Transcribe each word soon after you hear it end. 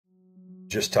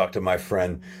Just talked to my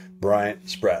friend, Bryant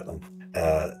Spratlin.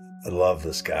 I love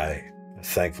this guy.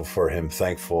 Thankful for him,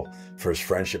 thankful for his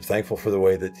friendship, thankful for the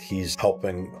way that he's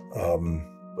helping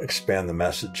expand the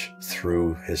message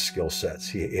through his skill sets.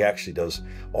 He actually does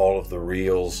all of the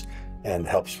reels and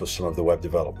helps with some of the web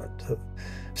development.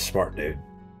 Smart dude,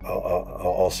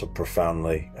 also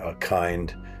profoundly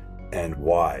kind and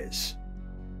wise.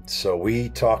 So we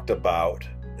talked about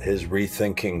his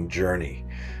rethinking journey.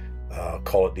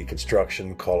 Call it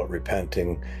deconstruction, call it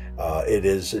repenting. It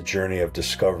is a journey of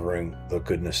discovering the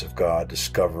goodness of God,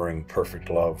 discovering perfect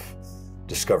love,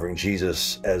 discovering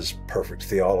Jesus as perfect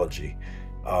theology.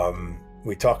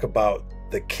 We talk about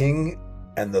the king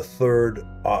and the third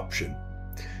option.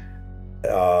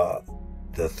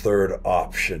 The third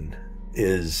option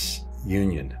is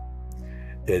union.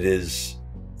 It is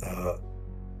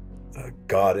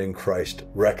God in Christ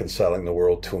reconciling the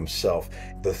world to himself.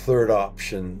 The third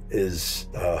option is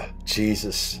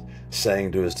Jesus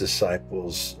saying to his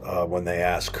disciples when they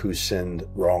ask who sinned,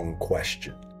 wrong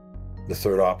question. The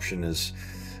third option is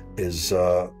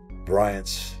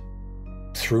Bryant's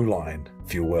through line,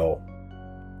 if you will.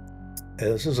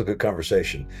 And this is a good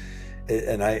conversation.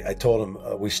 And I told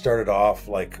him, we started off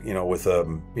like, with,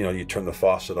 you turn the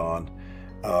faucet on.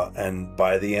 And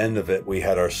by the end of it, we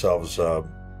had ourselves a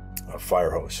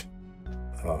fire hose.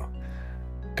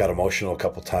 Got emotional a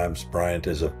couple times. Bryant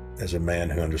is a man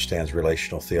who understands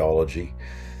relational theology,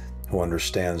 who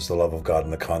understands the love of God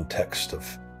in the context of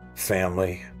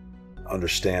family,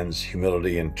 understands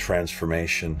humility and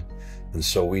transformation. And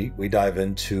so we dive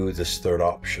into this third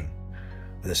option,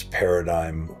 this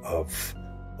paradigm of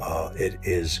it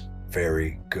is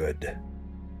very good.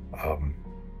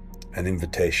 An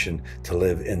invitation to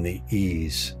live in the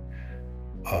ease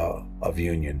of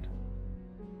union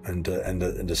and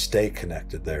to stay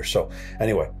connected there. So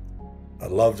anyway, I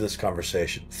loved this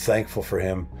conversation. Thankful for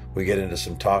him. We get into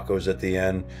some tacos at the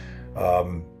end.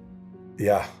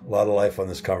 Yeah, a lot of life on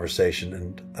this conversation,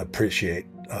 and I appreciate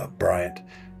Bryant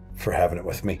for having it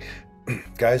with me.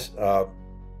 Guys,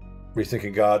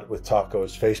 Rethinking God with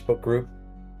Tacos Facebook group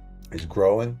is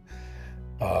growing.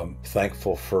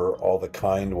 Thankful for all the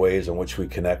kind ways in which we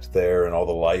connect there and all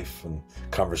the life and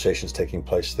conversations taking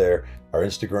place there. Our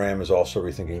Instagram is also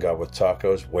Rethinking God with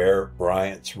Tacos, where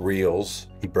Bryant's reels,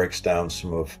 he breaks down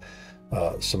some of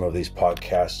these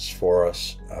podcasts for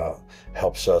us,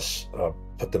 helps us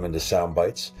put them into sound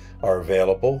bites, are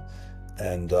available.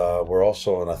 And we're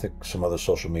also on, I think, some other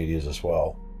social medias as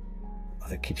well.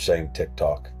 I keep saying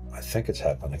TikTok. I think it's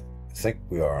happening. I think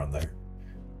we are on there.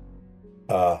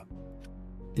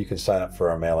 You can sign up for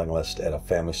our mailing list at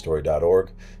afamilystory.org.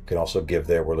 You can also give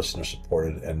there. We're listener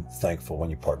supported and thankful when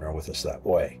you partner with us that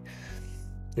way.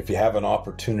 If you have an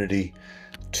opportunity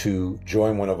to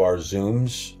join one of our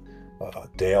Zooms,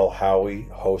 Dale Howie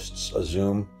hosts a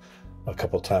Zoom a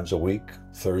couple times a week,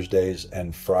 Thursdays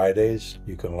and Fridays.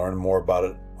 You can learn more about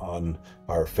it on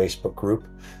our Facebook group.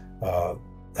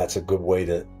 That's a good way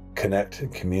to connect in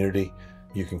community.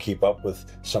 You can keep up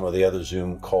with some of the other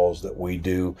Zoom calls that we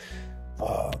do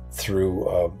through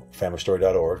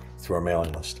familystory.org, through our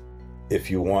mailing list. If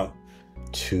you want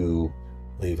to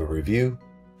leave a review,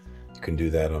 you can do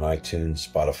that on iTunes,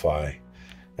 Spotify,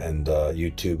 and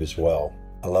YouTube as well.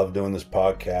 I love doing this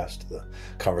podcast. The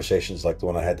conversations like the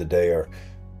one I had today are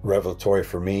revelatory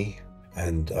for me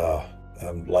and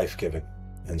life-giving.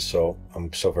 And so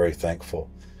I'm so very thankful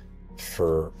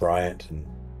for Bryant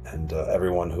and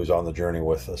everyone who's on the journey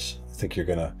with us. I think you're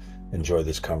going to enjoy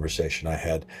this conversation I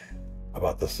had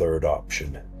about the third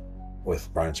option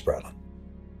with Bryant Spratlin.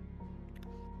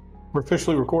 We're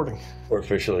officially recording. We're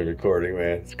officially recording,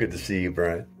 man. It's good to see you,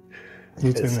 Bryant.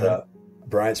 You too, man.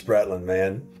 Bryant Spratlin,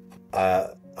 man.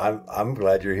 I'm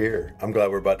glad you're here. I'm glad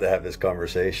we're about to have this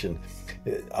conversation.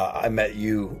 I met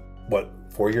you,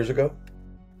 4 years ago?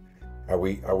 Are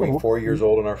we 4 years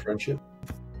old in our friendship?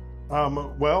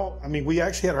 Well, I mean, we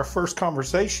actually had our first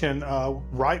conversation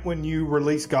right when you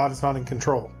released God is Not in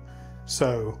Control.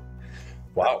 So.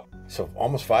 Wow. So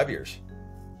almost 5 years.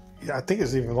 Yeah, I think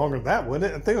it's even longer than that,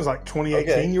 wouldn't it? I think it was like 2018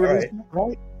 okay, you released it,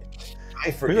 right?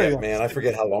 I forget, man. I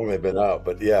forget how long they've been out,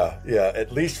 but yeah,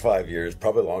 at least 5 years,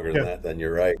 probably longer than that. Then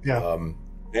you're right. Yeah.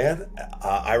 Man,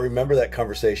 I remember that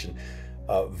conversation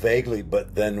vaguely,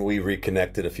 but then we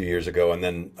reconnected a few years ago, and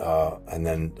then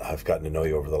I've gotten to know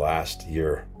you over the last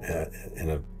year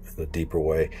in a deeper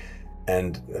way,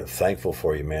 and thankful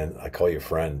for you, man. I call you a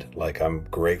friend. Like, I'm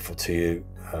grateful to you.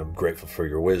 I'm grateful for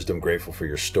your wisdom, grateful for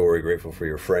your story, grateful for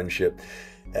your friendship.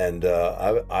 And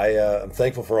I'm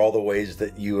thankful for all the ways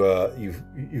that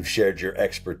you've shared your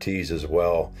expertise as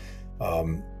well.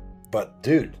 But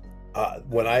dude,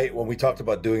 When we talked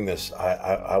about doing this,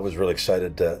 I was really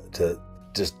excited to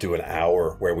just do an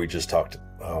hour where we just talked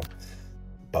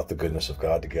about the goodness of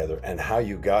God together and how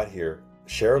you got here.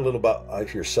 Share a little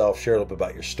about yourself. Share a little bit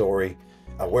about your story,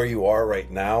 where you are right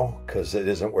now, because it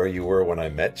isn't where you were when I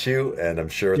met you, and I'm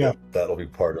sure Yeah. that'll be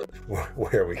part of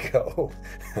where we go.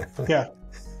 Yeah.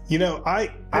 I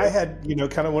had,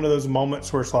 kind of one of those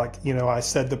moments where it's like, I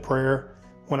said the prayer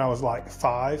when I was like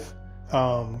 5,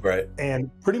 Right.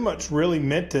 and pretty much really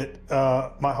meant it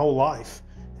my whole life.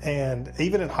 And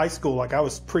even in high school, like I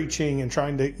was preaching and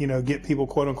trying to, get people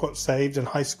quote unquote saved in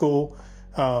high school.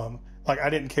 Like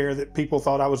I didn't care that people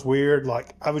thought I was weird.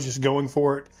 Like I was just going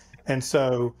for it. And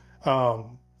so, I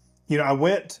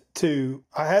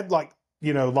had like,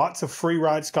 lots of free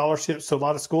ride scholarships to a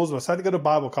lot of schools, but I decided to go to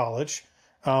Bible college.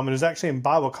 And it was actually in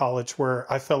Bible college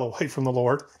where I fell away from the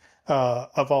Lord,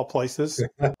 of all places.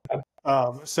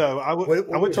 So I What went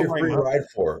was to your free Rhema. ride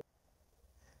for?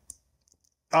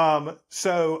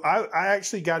 So I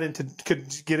actually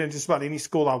could get into just about any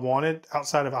school I wanted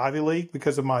outside of Ivy League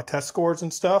because of my test scores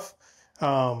and stuff.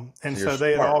 And You're so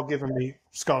they had smart. all given me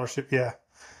scholarship. Yeah.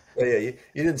 Yeah, you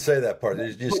didn't say that part.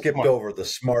 You Book skipped smart. over the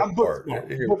smart I'm book part. smart.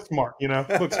 Book smart,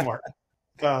 book smart.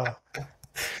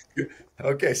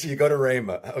 Okay, so you go to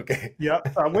Rhema. Okay.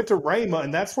 Yep. I went to Rhema,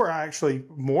 and that's where I actually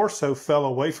more so fell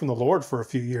away from the Lord for a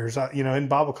few years, in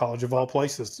Bible college of all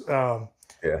places. Yeah.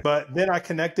 But then I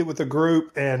connected with a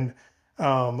group and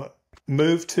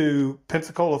moved to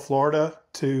Pensacola, Florida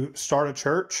to start a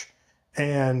church,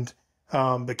 and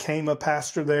became a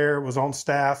pastor there, was on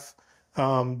staff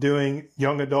doing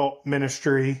young adult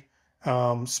ministry,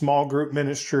 small group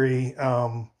ministry,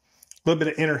 a little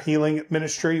bit of inner healing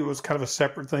ministry. It was kind of a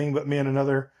separate thing, but me and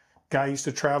another guy used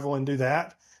to travel and do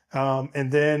that.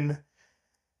 And then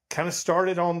kind of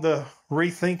started on the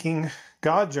rethinking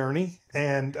God journey.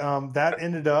 And that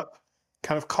ended up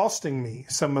kind of costing me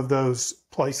some of those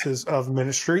places of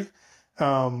ministry.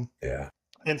 Yeah.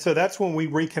 And so that's when we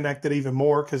reconnected even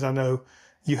more, because I know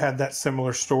you had that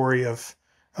similar story of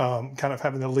kind of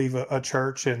having to leave a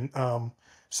church. And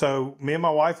so me and my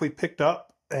wife, we picked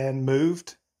up and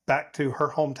moved back to her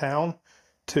hometown,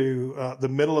 to the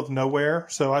middle of nowhere.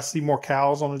 So I see more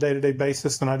cows on a day-to-day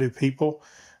basis than I do people.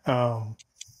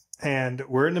 And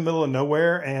we're in the middle of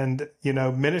nowhere, and,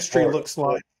 ministry Florida. looks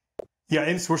like, yeah,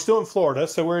 and we're still in Florida.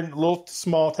 So we're in a little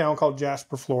small town called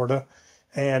Jasper, Florida.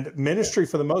 And ministry,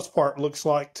 for the most part, looks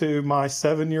like to my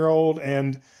 7-year-old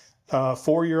and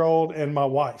 4-year-old and my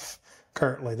wife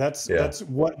currently. That's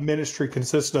what ministry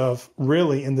consists of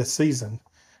really in this season.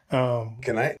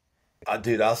 Can I,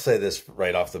 dude? I'll say this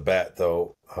right off the bat,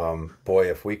 though. Boy,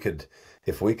 if we could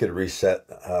reset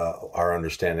our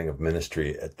understanding of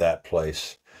ministry at that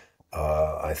place,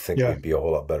 I think Yeah. we'd be a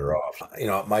whole lot better off.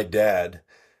 My dad,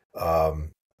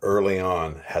 early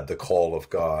on, had the call of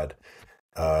God,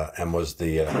 and was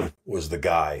the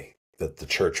guy that the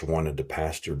church wanted to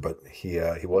pastor, but he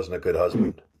wasn't a good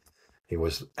husband. He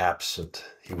was absent.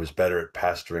 He was better at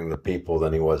pastoring the people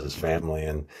than he was his family,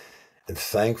 and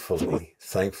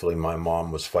thankfully, my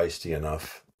mom was feisty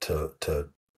enough to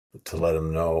let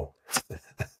him know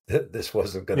that this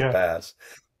wasn't going to Yeah. pass.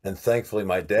 And thankfully,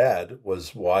 my dad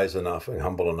was wise enough and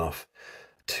humble enough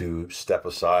to step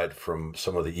aside from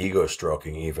some of the ego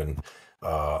stroking, even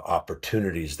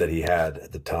opportunities that he had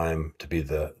at the time to be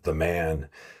the man,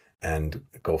 and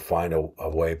go find a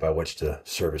way by which to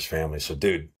serve his family. So,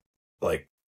 dude, like,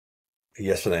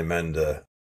 yes and amen to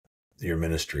your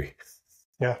ministry.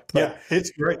 Yeah. But- Yeah. It's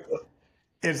great.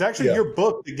 It's actually Yeah. your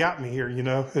book that got me here,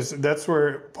 that's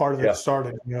where part of Yeah. it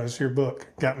started. It's your book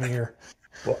got me here.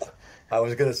 Well, I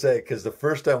was going to say, because the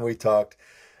first time we talked,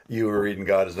 you were reading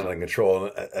God is Not in Control,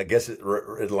 and I guess it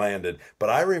landed. But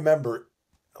I remember,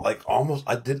 like, almost,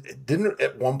 didn't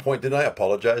at one point, didn't I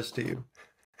apologize to you?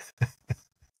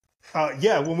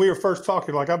 Yeah, when we were first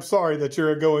talking, like, I'm sorry that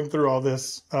you're going through all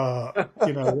this,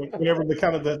 whenever the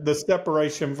kind of the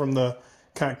separation from the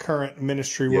kind of current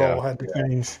ministry Yeah. role had to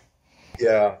change.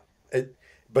 Yeah,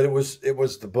 but it was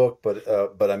the book,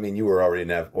 but I mean, you were already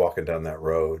walking down that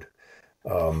road,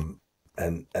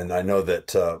 and I know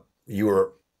that you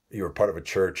were part of a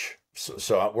church,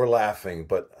 so we're laughing,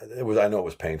 but I know it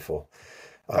was painful.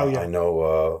 Oh, yeah. I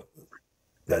know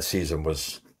that season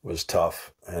was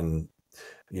tough, and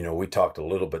we talked a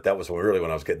little bit. That was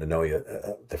when I was getting to know you,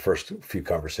 the first few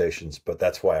conversations. But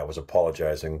that's why I was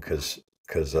apologizing, because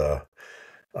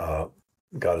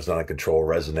God is Not in Control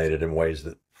resonated in ways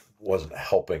that wasn't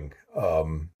helping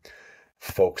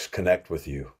folks connect with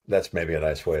you. That's maybe a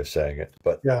nice way of saying it.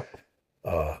 But Yeah.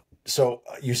 so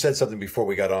you said something before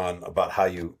we got on about how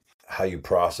you how you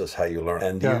process, how you learn.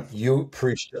 And Yeah. you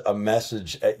preached a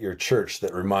message at your church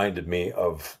that reminded me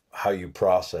of how you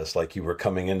process. Like you were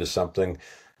coming into something,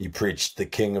 you preached the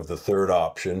king of the third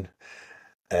option.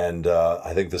 And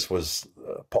I think this was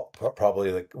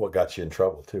probably what got you in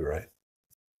trouble too, right?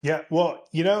 Yeah. Well,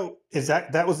 is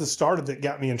that was the start of that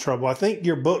got me in trouble. I think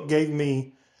your book gave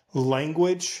me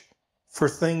language for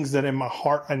things that in my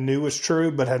heart I knew was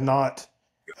true, but had not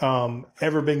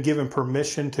ever been given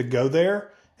permission to go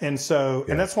there. And so, and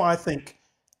Yeah. that's why I think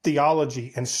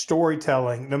theology and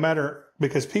storytelling, no matter,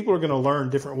 because people are going to learn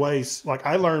different ways. Like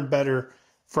I learn better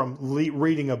from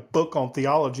reading a book on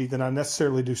theology than I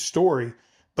necessarily do story,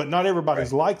 but not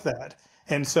everybody's Right. like that.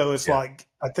 And so it's Yeah. like,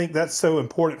 I think that's so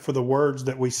important for the words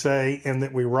that we say and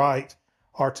that we write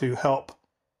are to help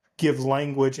give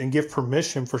language and give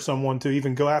permission for someone to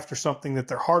even go after something that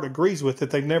their heart agrees with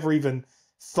that they've never even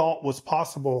thought was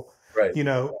possible, Right.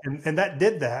 and that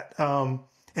did that.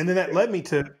 And then that led me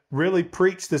to really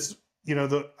preach this,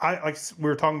 like we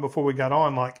were talking before we got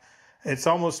on, like it's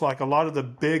almost like a lot of the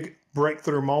big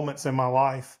breakthrough moments in my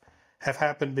life have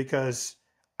happened because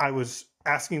I was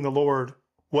asking the Lord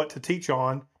what to teach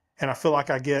on, and I feel like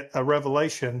I get a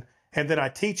revelation, and then I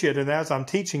teach it, and as I'm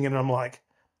teaching it, I'm like,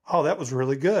 oh, that was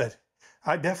really good.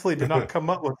 I definitely did not come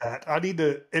up with that. I need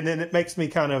to, and then it makes me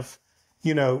kind of,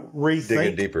 rethink Dig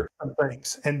in deeper. some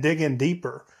things and dig in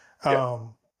deeper. Yeah.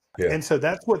 Yeah. And so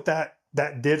that's what that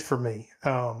did for me.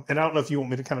 And I don't know if you want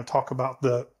me to kind of talk about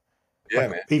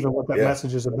Man. even what that Yeah.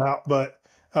 message is about, but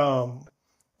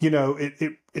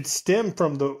it stemmed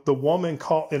from the woman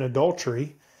caught in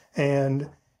adultery, and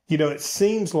it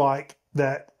seems like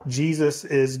that Jesus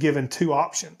is given two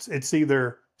options. It's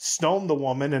either stone the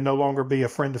woman and no longer be a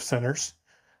friend of sinners,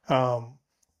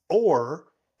 or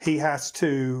he has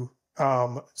to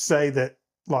say that,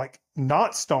 like,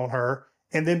 not stone her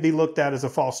and then be looked at as a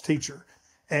false teacher.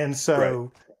 And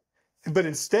so, but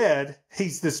instead,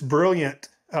 he's this brilliant,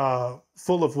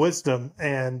 full of wisdom,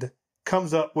 and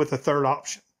comes up with a third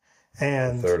option.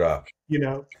 And Third option.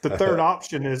 the third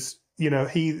option is,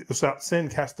 he without sin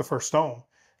cast the first stone.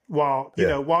 While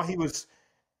while he was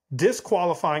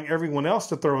disqualifying everyone else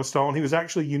to throw a stone, he was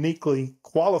actually uniquely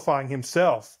qualifying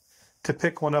himself to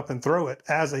pick one up and throw it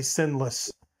as a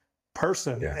sinless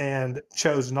person, and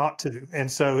chose not to.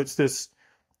 And so it's this,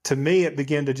 to me, it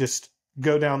began to just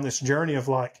go down this journey of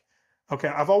like, okay,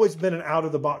 I've always been an out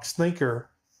of the box thinker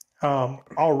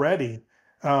already.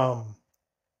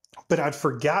 But I'd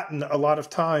forgotten a lot of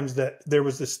times that there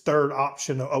was this third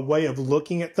option, a way of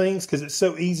looking at things, because it's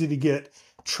so easy to get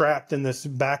trapped in this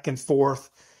back and forth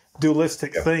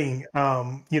dualistic thing.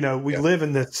 We live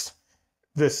in this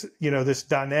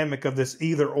dynamic of this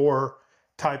either or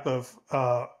type of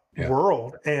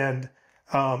world. And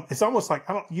it's almost like,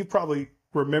 you probably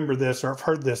remember this or have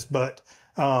heard this, but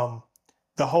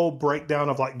the whole breakdown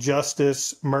of like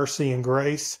justice, mercy, and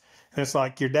grace. And it's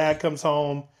like your dad comes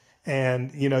home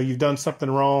and, you've done something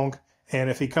wrong. And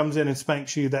if he comes in and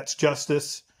spanks you, that's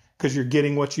justice because you're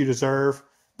getting what you deserve.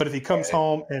 But if he comes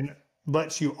home and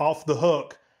lets you off the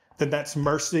hook, then that's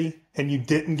mercy and you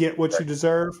didn't get what you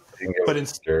deserve. But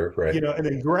instead, and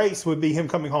then grace would be him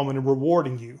coming home and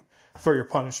rewarding you for your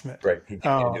punishment. Right. He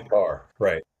gave you a car.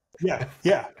 Right. Yeah.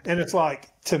 Yeah. And it's like,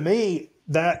 to me,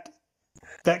 that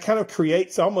kind of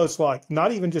creates almost like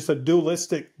not even just a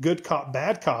dualistic good cop,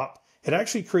 bad cop. It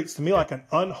actually creates to me like an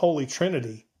unholy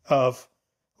trinity of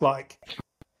like,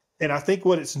 and I think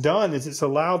what it's done is it's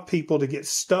allowed people to get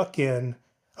stuck in,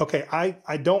 okay,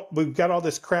 we've got all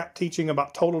this crap teaching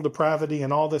about total depravity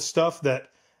and all this stuff that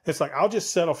it's like, I'll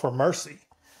just settle for mercy.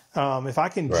 If I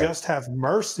can just have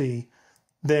mercy,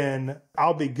 then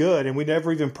I'll be good. And we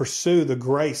never even pursue the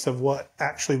grace of what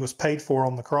actually was paid for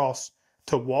on the cross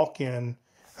to walk in,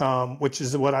 which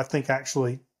is what I think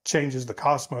actually changes the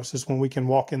cosmos, is when we can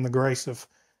walk in the grace of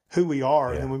who we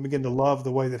are, and then we begin to love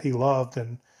the way that he loved,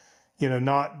 and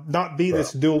not be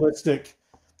this dualistic,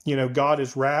 God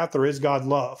is wrath or is God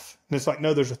love. And it's like,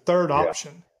 no, there's a third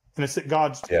option, and it's that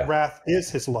God's wrath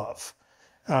is his love.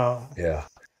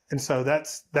 And so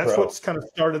that's what's kind of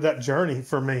started that journey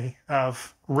for me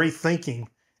of rethinking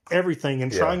everything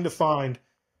and trying to find,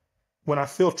 when I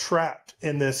feel trapped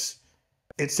in this,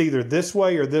 it's either this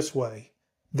way or this way,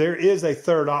 there is a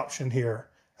third option here.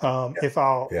 If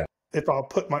I'll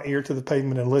put my ear to the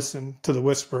pavement and listen to the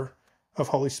whisper of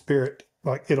Holy Spirit,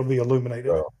 like, it'll be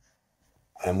illuminated.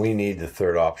 And we need the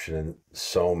third option in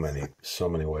so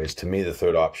many ways. To me, the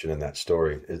third option in that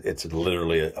story, it's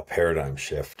literally a paradigm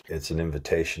shift. It's an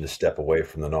invitation to step away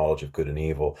from the knowledge of good and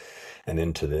evil and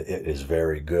into it is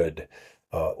very good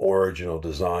original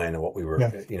design. And what we were,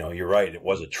 you're right, it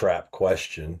was a trap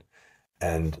question.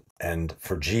 And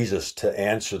for Jesus to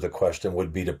answer the question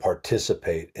would be to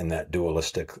participate in that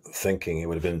dualistic thinking. It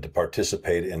would have been to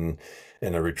participate in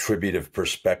a retributive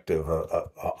perspective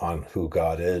on who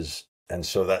God is. And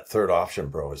so that third option,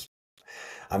 bro, is,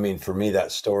 I mean, for me,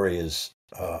 that story is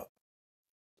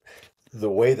the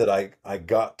way that I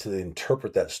got to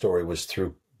interpret that story was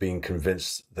through being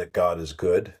convinced that God is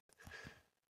good.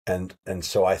 And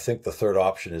so I think the third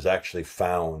option is actually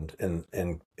found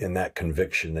in that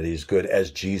conviction that he's good,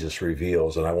 as Jesus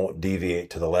reveals. And I won't deviate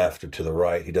to the left or to the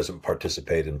right. He doesn't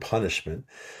participate in punishment,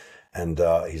 and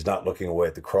he's not looking away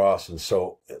at the cross. And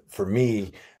so for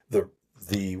me,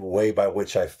 the way by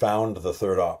which I found the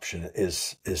third option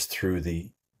is through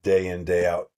the day in, day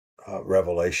out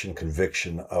revelation,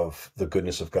 conviction of the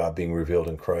goodness of God being revealed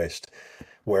in Christ,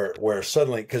 where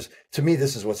suddenly, because to me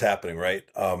this is what's happening, right?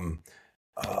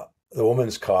 The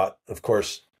woman's caught. Of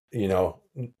course, now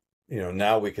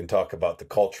we can talk about the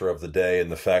culture of the day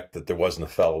and the fact that there wasn't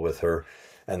a fellow with her,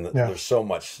 and there's so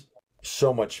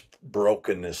much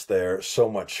brokenness there, so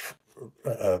much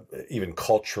even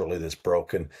culturally that's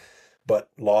broken. But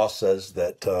law says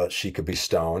that she could be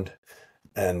stoned,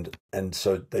 and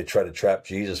so they try to trap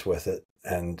Jesus with it,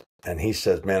 and he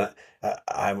says, "Man,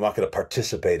 I'm not going to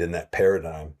participate in that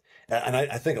paradigm." And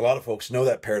I think a lot of folks know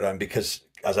that paradigm because,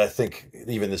 as I think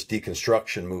even this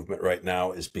deconstruction movement right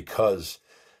now is because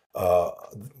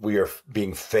we are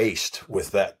being faced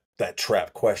with that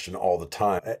trap question all the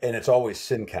time. And it's always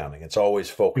sin counting. It's always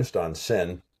focused on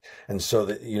sin. And so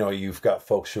that, you've got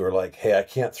folks who are like, hey, I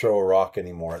can't throw a rock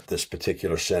anymore at this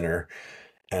particular sinner.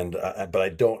 And but I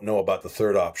don't know about the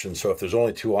third option. So if there's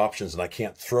only two options and I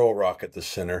can't throw a rock at the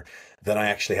sinner, then I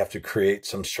actually have to create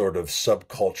some sort of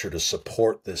subculture to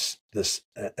support this.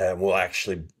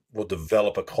 We'll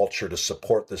develop a culture to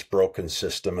support this broken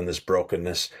system and this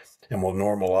brokenness, and we'll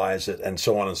normalize it, and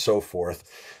so on and so forth.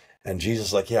 And Jesus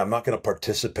is like, yeah, I'm not going to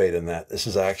participate in that. This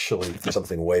is actually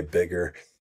something way bigger.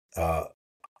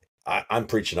 I'm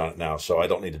preaching on it now, so I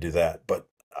don't need to do that. But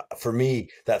for me,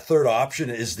 that third option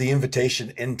is the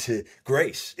invitation into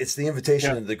grace. It's the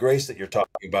invitation into the grace that you're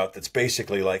talking about. That's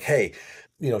basically like, hey,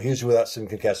 he who's without sin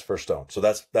can cast the first stone. So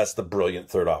that's the brilliant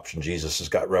third option. Jesus has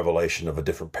got revelation of a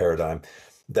different paradigm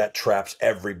that traps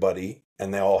everybody,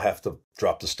 and they all have to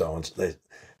drop the stones.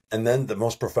 And then the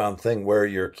most profound thing: where are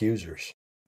your accusers?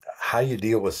 How you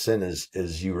deal with sin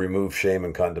is you remove shame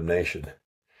and condemnation.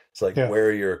 It's like, where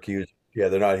are your accusers? Yeah,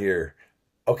 they're not here.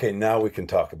 Okay, now we can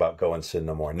talk about go and sin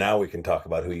no more. Now we can talk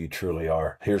about who you truly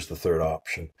are. Here's the third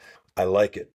option. I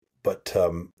like it, but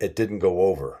it didn't go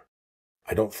over.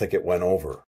 I don't think it went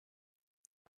over.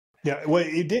 Yeah, well,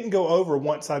 it didn't go over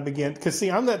once I began. Because,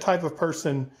 see, I'm that type of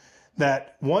person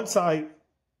that once I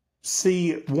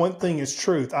see one thing is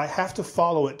truth, I have to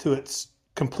follow it to its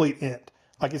complete end.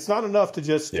 Like, it's not enough to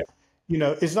just,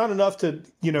 it's not enough to,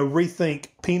 rethink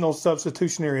penal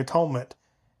substitutionary atonement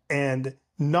and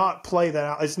not play that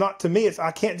out. It's not, to me,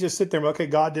 I can't just sit there and, okay,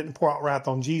 God didn't pour out wrath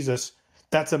on Jesus.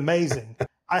 That's amazing.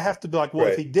 I have to be like, well,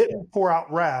 if he didn't pour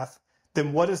out wrath,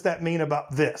 then what does that mean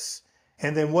about this?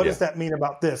 And then what does that mean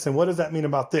about this? And what does that mean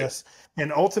about this?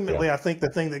 And ultimately, I think the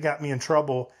thing that got me in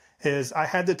trouble is I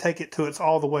had to take it to its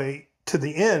all the way to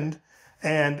the end,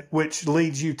 and which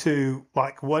leads you to,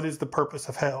 like, what is the purpose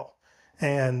of hell?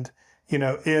 And,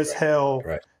 is hell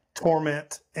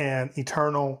torment and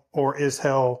eternal, or is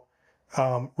hell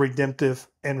redemptive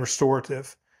and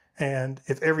restorative? And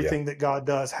if everything that God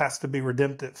does has to be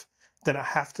redemptive, then I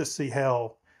have to see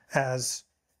hell as,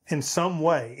 in some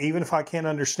way, even if I can't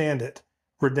understand it,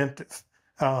 redemptive.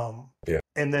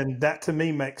 And then that, to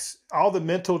me, makes all the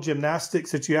mental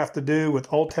gymnastics that you have to do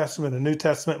with Old Testament and New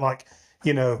Testament, like,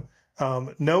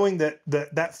 knowing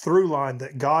that through line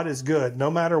that God is good no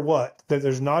matter what, that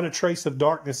there's not a trace of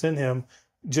darkness in him,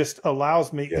 just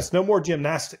allows me, it's no more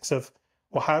gymnastics of,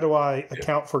 well, how do I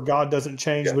account for God doesn't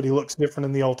change, but he looks different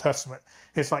in the Old Testament?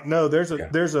 It's like, no, there's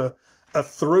a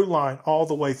through line all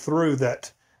the way through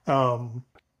that,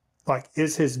 like,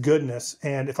 is his goodness.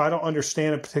 And if I don't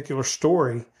understand a particular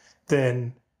story,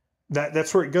 then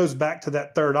that's where it goes back to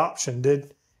that third option.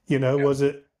 Was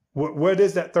it, what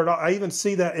is that third option? I even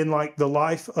see that in, like, the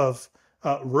life of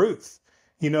Ruth.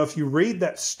 If you read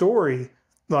that story,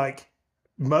 like,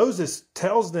 Moses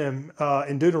tells them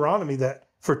in Deuteronomy that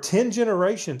for 10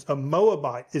 generations, a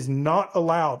Moabite is not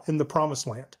allowed in the promised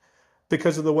land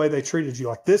because of the way they treated you.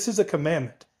 Like, this is a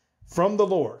commandment from the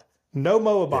Lord. No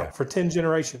Moabite for 10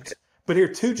 generations. But here,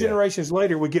 2 generations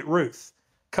later, we get Ruth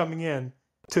coming in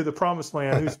to the promised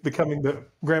land, who's becoming the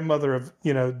grandmother of,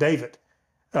 David,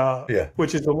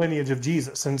 which is the lineage of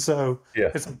Jesus. And so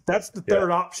that's the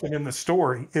third option in the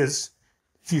story, is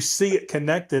if you see it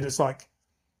connected, it's like,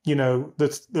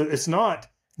 it's not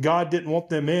God didn't want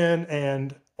them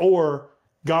in or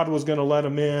God was going to let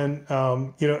them in.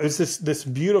 It's this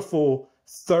beautiful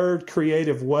third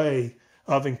creative way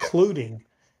of including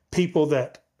people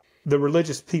that the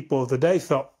religious people of the day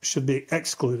felt should be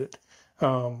excluded.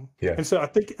 And so I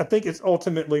think it's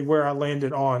ultimately where I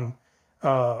landed on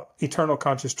eternal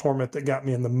conscious torment that got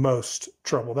me in the most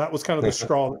trouble. That was kind of the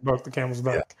straw that broke the camel's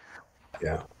back.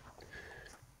 Yeah.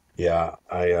 Yeah.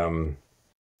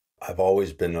 I've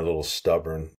always been a little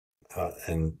stubborn.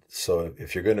 And so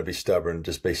if you're going to be stubborn,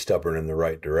 just be stubborn in the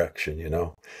right direction,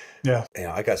 Yeah.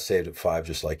 I got saved at 5,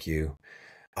 just like you.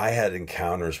 I had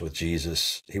encounters with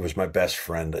Jesus. He was my best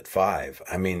friend at 5.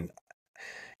 I mean,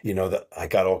 that I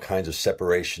got all kinds of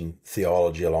separation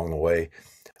theology along the way.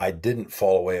 I didn't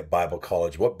fall away at Bible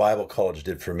college. What Bible college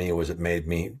did for me was it made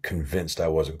me convinced I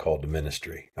wasn't called to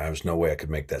ministry. There was no way I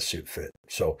could make that suit fit.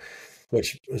 So,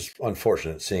 which is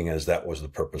unfortunate, seeing as that was the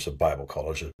purpose of Bible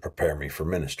college, to prepare me for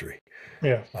ministry.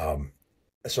 Yeah.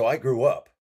 So I grew up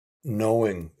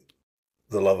knowing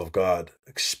the love of God,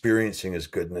 experiencing his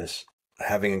goodness,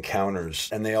 having encounters,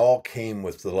 and they all came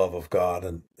with the love of God.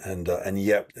 And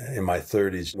yet in my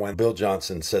 30s, when Bill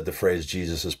Johnson said the phrase,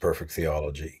 Jesus is perfect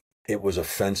theology, it was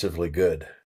offensively good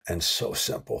and so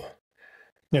simple.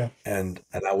 Yeah. And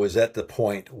I was at the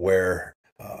point where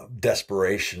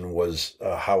desperation was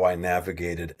how I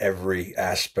navigated every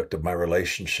aspect of my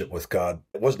relationship with God.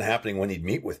 It wasn't happening when he'd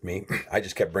meet with me. I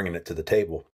just kept bringing it to the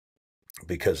table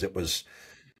because it was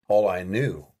all I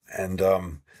knew.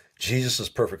 And Jesus'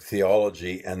 perfect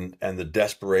theology and the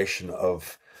desperation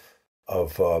of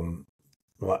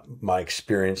my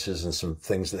experiences and some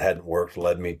things that hadn't worked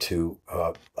led me to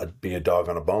be a dog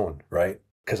on a bone, right?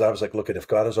 Because I was like, look, if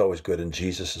God is always good and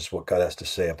Jesus is what God has to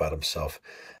say about himself,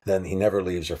 then he never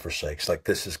leaves or forsakes. Like,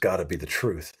 this has got to be the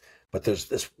truth. But there's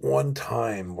this one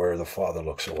time where the Father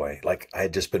looks away. Like, I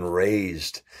had just been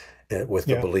raised with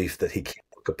the belief that he can't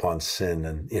look upon sin.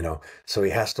 And, so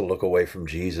he has to look away from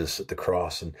Jesus at the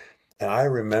cross. And I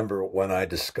remember when I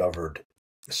discovered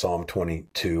Psalm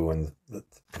 22 and the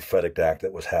prophetic act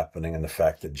that was happening, and the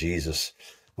fact that Jesus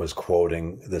was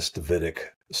quoting this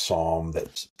Davidic psalm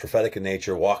that's prophetic in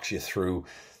nature, walks you through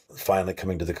finally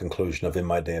coming to the conclusion of, in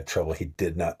my day of trouble, he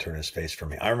did not turn his face from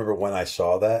me. I remember when I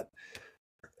saw that,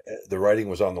 the writing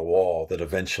was on the wall that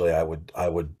eventually I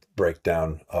would break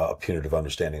down a punitive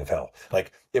understanding of hell.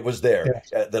 Like, it was there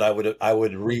that I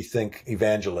would rethink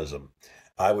evangelism.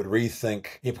 I would rethink,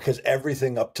 because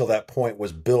everything up till that point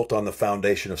was built on the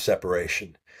foundation of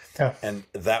separation. Yeah. And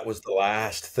that was the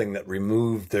last thing that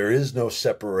removed. There is no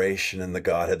separation in the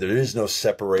Godhead. There is no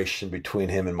separation between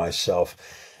him and myself.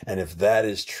 And if that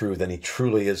is true, then he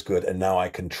truly is good. And now I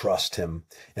can trust him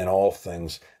in all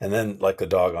things. And then, like the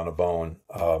dog on a bone,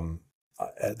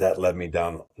 that led me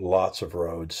down lots of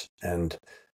roads. And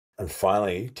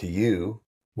finally, to you,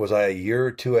 was I a year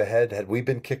or two ahead? Had we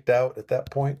been kicked out at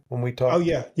that point when we talked? Oh,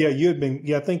 yeah. Yeah,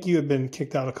 I think you had been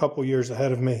kicked out a couple years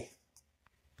ahead of me.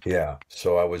 Yeah.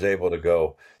 So I was able to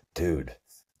go, dude,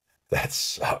 that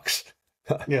sucks.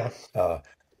 Yeah.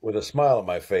 With a smile on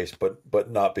my face, but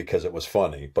not because it was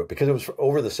funny, but because it was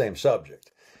over the same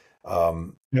subject.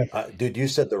 Dude, you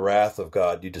said the wrath of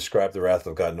God. You described the wrath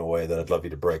of God in a way that I'd love you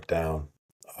to break down,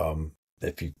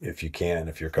 if you can,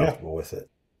 if you're comfortable with it.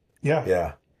 Yeah.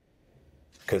 Yeah.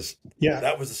 Because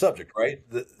that was the subject, right?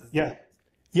 Yeah.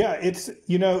 It's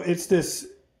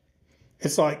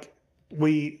like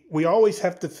we always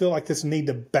have to feel like this need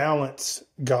to balance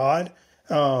God.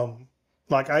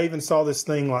 Like, I even saw this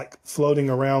thing like floating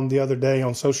around the other day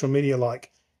on social media,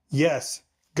 like, yes,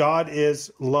 God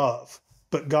is love,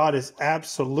 but God is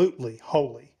absolutely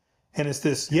holy. And it's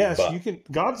this,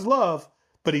 God's love,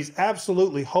 but he's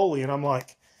absolutely holy. And I'm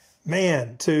like,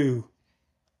 man, to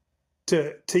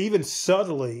even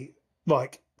subtly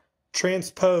like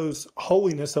transpose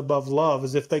holiness above love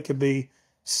as if they could be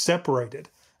separated.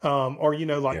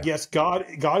 Yes, God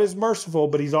is merciful,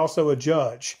 but he's also a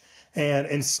judge. And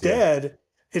instead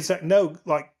it's like, no,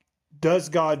 like, does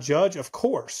God judge? Of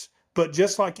course. But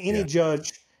just like any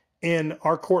judge in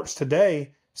our courts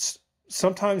today,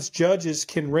 sometimes judges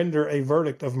can render a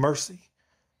verdict of mercy.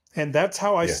 And that's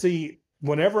how I see,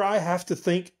 whenever I have to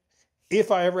think,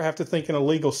 if I ever have to think in a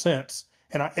legal sense,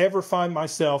 and I ever find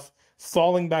myself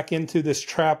falling back into this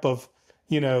trap of,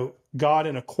 God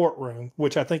in a courtroom,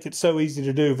 which I think it's so easy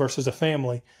to do versus a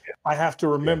family, I have to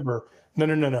remember,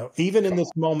 no. Even in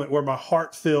this moment where my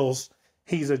heart feels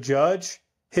he's a judge,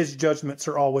 his judgments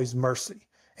are always mercy.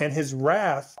 And his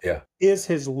wrath is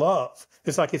his love.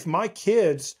 It's like, if my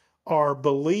kids are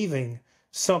believing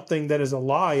something that is a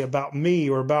lie about me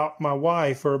or about my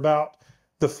wife or about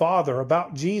the Father,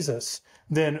 about Jesus,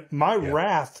 then my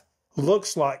wrath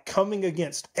looks like coming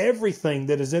against everything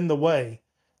that is in the way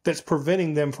that's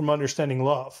preventing them from understanding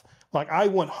love. Like I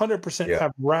 100%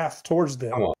 have wrath towards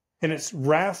them. And it's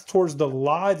wrath towards the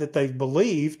lie that they've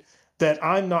believed that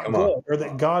I'm not good or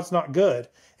that God's not good.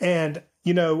 And,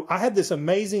 you know, I had this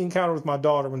amazing encounter with my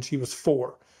daughter when she was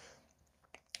 4.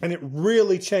 And it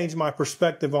really changed my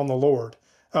perspective on the Lord.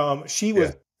 She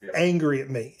was angry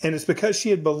at me. And it's because she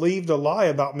had believed a lie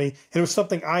about me. And it was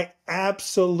something I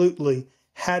absolutely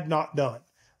had not done.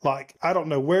 Like, I don't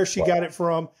know where she got it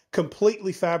from,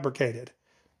 completely fabricated.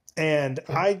 And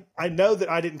I know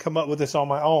that I didn't come up with this on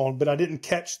my own, but I didn't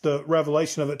catch the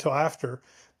revelation of it till after.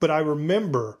 But I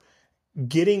remember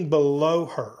getting below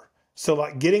her. So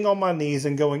like getting on my knees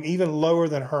and going even lower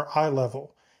than her eye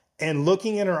level and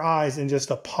looking in her eyes and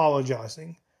just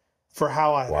apologizing for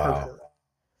how I hurt her.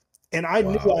 And I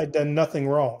knew I'd done nothing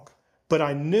wrong, but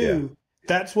I knew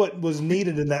that's what was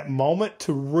needed in that moment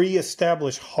to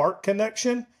reestablish heart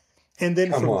connection. And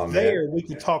then from there, we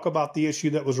could talk about the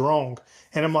issue that was wrong.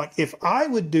 And I'm like, if I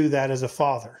would do that as a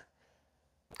father,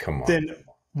 then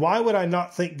why would I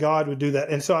not think God would do that?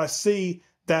 And so I see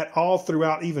that all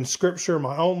throughout even scripture,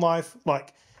 my own life,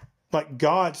 like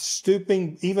God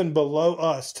stooping even below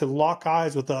us to lock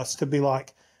eyes with us, to be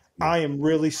like, I am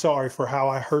really sorry for how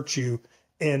I hurt you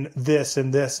in this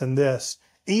and this and this,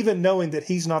 even knowing that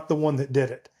he's not the one that did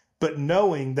it, but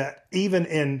knowing that even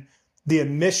in the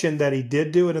admission that he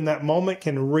did do it in that moment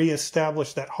can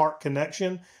reestablish that heart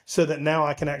connection so that now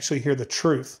I can actually hear the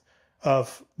truth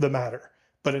of the matter.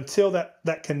 But until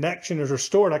that connection is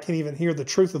restored, I can't even hear the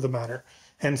truth of the matter.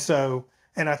 And so,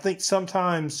 and I think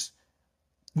sometimes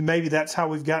maybe that's how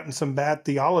we've gotten some bad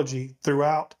theology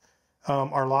throughout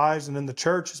our lives and in the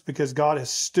church, is because God has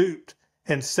stooped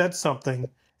and said something,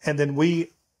 and then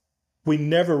we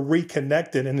never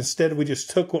reconnected, and instead we just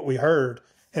took what we heard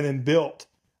and then built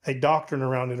a doctrine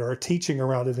around it or a teaching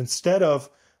around it, instead of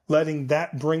letting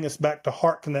that bring us back to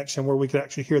heart connection where we could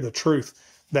actually hear the truth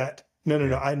that, no,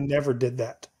 I never did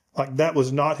that. Like, that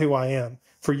was not who I am.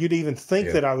 For you to even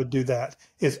think that I would do that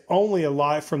is only a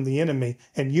lie from the enemy,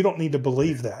 and you don't need to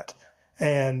believe that.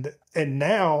 And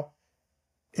now,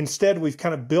 instead, we've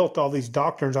kind of built all these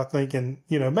doctrines, I think, and,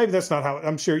 you know, maybe that's not how,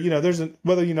 I'm sure, you know,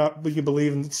 whether you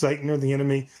believe in Satan or the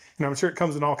enemy, and I'm sure it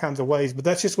comes in all kinds of ways, but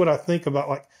that's just what I think about,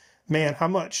 like, man, how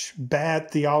much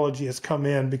bad theology has come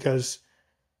in because,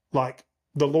 like,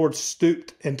 the Lord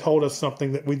stooped and told us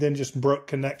something that we then just broke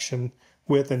connection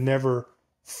with and never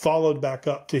followed back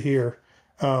up to hear.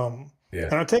 And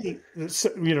I'll tell you,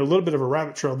 you know, a little bit of a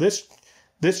rabbit trail.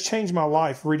 This changed my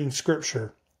life reading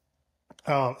scripture.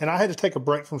 And I had to take a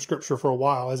break from scripture for a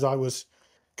while as I was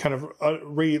kind of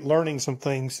relearning some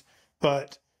things.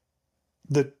 But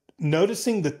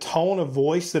noticing the tone of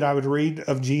voice that I would read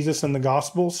of Jesus in the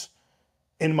Gospels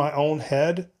in my own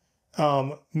head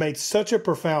made such a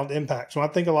profound impact. So I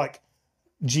think of like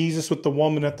Jesus with the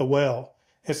woman at the well.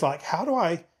 It's like, how do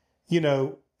I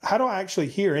actually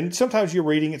hear? And sometimes you're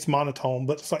reading, it's monotone,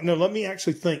 but it's like, no, let me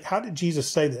actually think, how did Jesus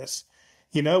say this?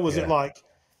 You know, was it like,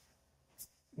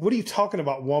 what are you talking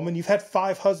about, woman? You've had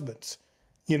 5 husbands.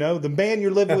 You know, the man you're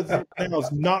living with now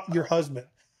is not your husband.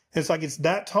 It's like, it's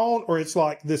that tone, or it's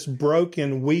like this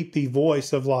broken, weepy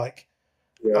voice of like,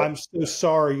 I'm so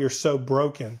sorry you're so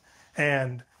broken.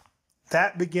 And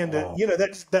that began to, you know,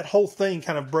 that whole thing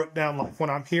kind of broke down. Like when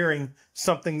I'm hearing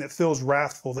something that feels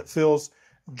wrathful, that feels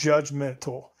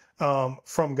judgmental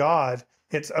from God,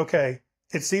 it's okay.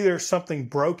 It's either something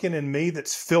broken in me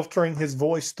that's filtering his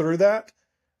voice through that,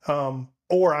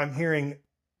 or I'm hearing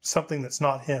something that's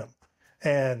not him.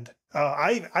 And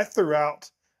I threw out,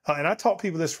 and I taught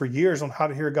people this for years on how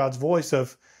to hear God's voice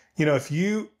of, you know,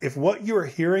 if what you are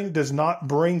hearing does not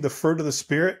bring the fruit of the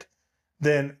Spirit,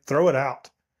 then throw it out.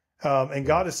 And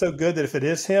God is so good that if it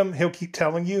is him, he'll keep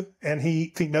telling you. And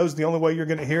if he knows the only way you're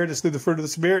going to hear it is through the fruit of the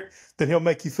Spirit, then he'll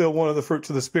make you feel one of the fruits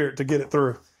of the Spirit to get it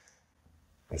through.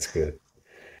 That's good.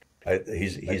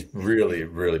 He's really,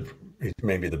 really, he's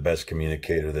maybe the best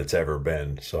communicator that's ever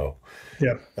been. So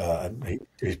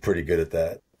he's pretty good at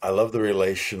that. I love the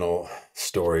relational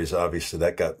stories. Obviously,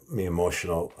 that got me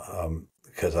emotional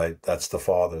because that's the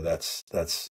father.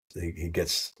 He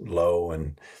gets low,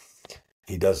 and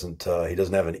he doesn't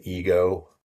have an ego.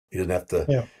 He doesn't have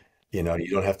to, you know, you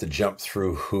don't have to jump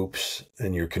through hoops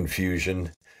in your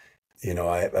confusion. You know,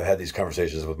 I've had these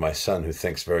conversations with my son who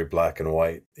thinks very black and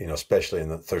white, you know, especially in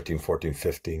the 13, 14,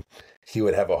 15. He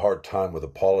would have a hard time with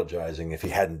apologizing if he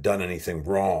hadn't done anything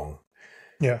wrong.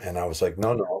 Yeah. And I was like,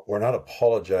 no, we're not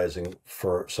apologizing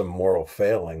for some moral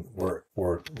failing. We're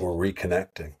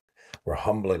reconnecting. We're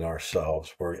humbling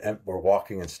ourselves. We're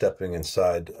walking and stepping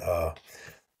inside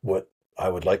what I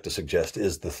would like to suggest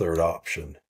is the third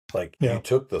option. Like Yeah. you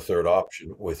took the third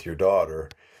option with your daughter.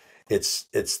 It's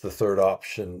the third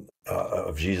option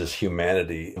of Jesus'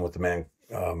 humanity with the man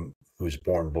who's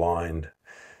born blind,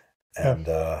 Yeah. and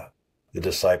the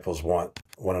disciples want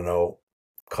to know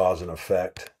cause and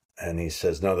effect, and he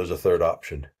says, no, there's a third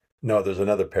option. No, there's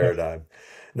another paradigm.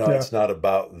 No, Yeah. it's not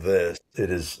about this.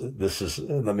 This is.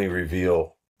 Let me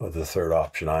reveal the third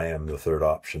option. I am the third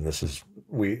option.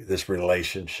 This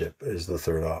relationship is the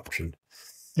third option.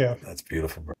 Yeah. That's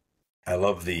beautiful. I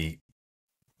love the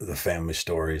family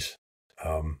stories.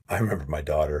 I remember my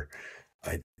daughter.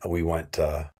 We went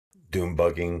dune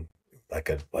bugging, like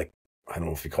I don't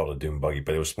know if you call it a dune buggy,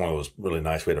 but it was one of those really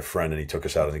nice. We had a friend, and he took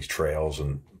us out on these trails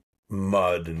and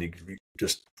mud, and he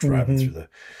just driving through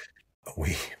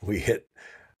we hit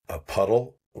a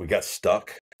puddle. We got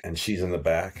stuck, and she's in the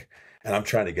back, and I'm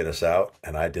trying to get us out,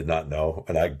 and I did not know,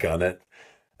 and I gun it,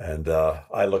 and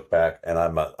I look back, and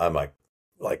I'm like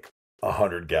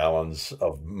 100 gallons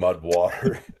of mud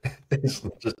water. It's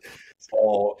just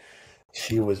all.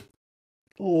 She was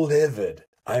livid.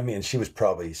 I mean, she was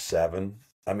probably 7.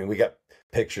 I mean, we got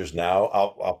pictures now.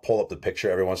 I'll pull up the picture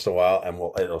every once in a while, and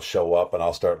it'll show up, and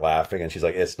I'll start laughing, and she's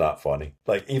like, "It's not funny."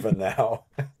 Like even now.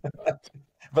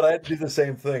 But I had to do the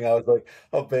same thing. I was like,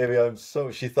 "Oh, baby,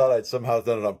 she thought I'd somehow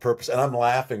done it on purpose." And I'm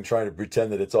laughing, trying to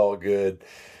pretend that it's all good.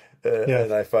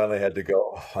 And I finally had to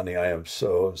go, "Oh, honey, I am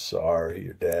so sorry.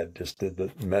 Your dad just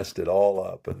messed it all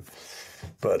up."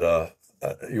 But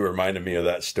you reminded me of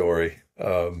that story.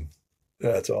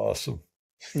 That's awesome.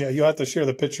 Yeah. You have to share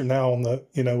the picture now on the,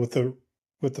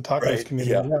 with the tacos Right.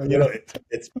 community. Yeah.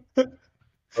 It's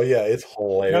oh yeah, it's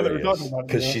Now that we're talking hilarious about it,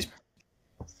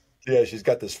 because she's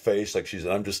got this face like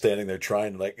I'm just standing there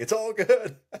trying, like, it's all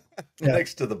good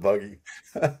next to the buggy.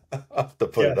 I'll have to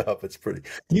put it up. It's pretty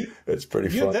funny.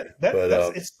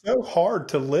 But it's so hard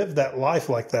to live that life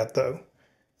like that, though.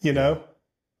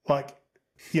 Like,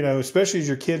 especially as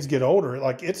your kids get older,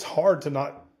 like it's hard to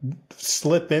not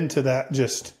slip into that,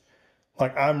 just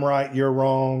like I'm right, you're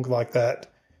wrong, like that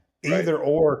either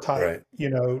or type,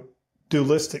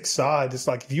 dualistic side. It's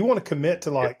like, if you want to commit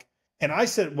to like, and I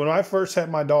said, when I first had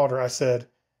my daughter, I said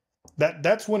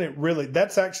that's when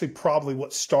that's actually probably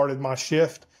what started my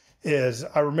shift. Is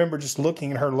I remember just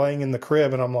looking at her laying in the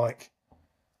crib, and I'm like,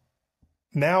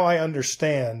 now I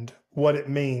understand what it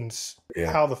means,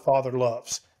 how the Father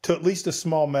loves, to at least a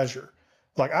small measure.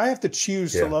 Like I have to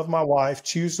choose to love my wife,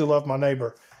 choose to love my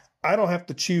neighbor. I don't have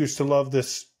to choose to love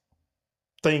this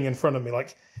thing in front of me.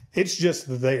 Like it's just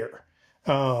there.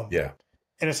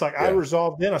 And it's like, I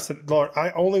resolved then, I said, Lord,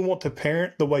 I only want to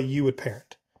parent the way you would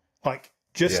parent. Like,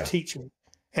 just teach me.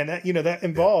 And that, that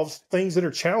involves things that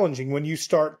are challenging when you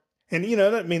start. And, that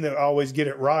doesn't mean that I always get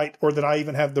it right or that I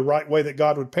even have the right way that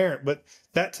God would parent. But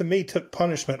that to me took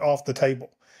punishment off the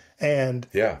table. And,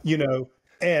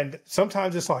 and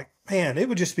sometimes it's like, man, it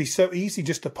would just be so easy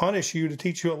just to punish you, to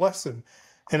teach you a lesson.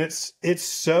 And it's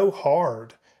so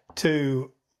hard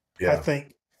to, I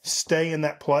think, stay in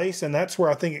that place. And that's where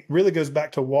I think it really goes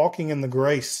back to walking in the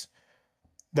grace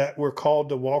that we're called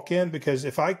to walk in. Because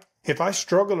if I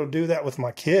struggle to do that with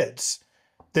my kids,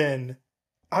 then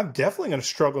I'm definitely going to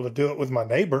struggle to do it with my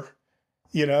neighbor,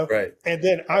 Right. And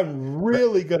then I'm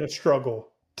really going to struggle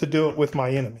to do it with my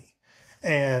enemy.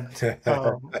 And,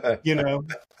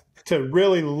 to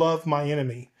really love my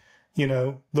enemy,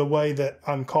 the way that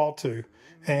I'm called to.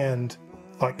 And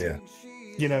like,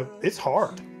 it's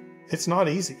hard. It's not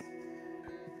easy.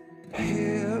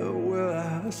 Here will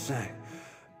I sing.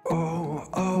 Oh,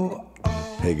 oh,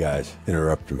 oh. Hey guys,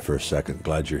 interrupting for a second.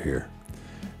 Glad you're here.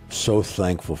 So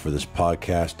thankful for this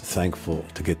podcast. Thankful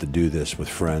to get to do this with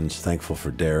friends. Thankful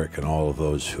for Derek and all of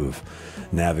those who've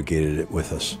navigated it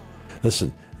with us.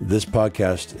 Listen, this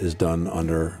podcast is done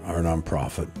under our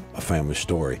nonprofit, A Family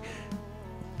Story.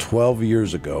 12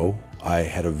 years ago, I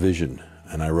had a vision,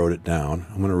 and I wrote it down.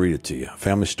 I'm going to read it to you.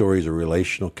 Family Story is a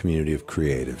relational community of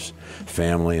creatives,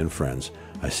 family and friends.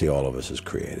 I see all of us as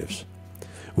creatives.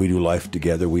 We do life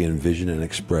together. We envision and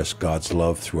express God's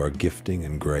love through our gifting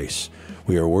and grace.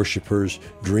 We are worshipers,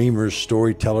 dreamers,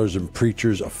 storytellers, and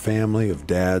preachers, a family of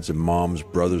dads and moms,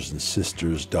 brothers and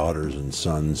sisters, daughters and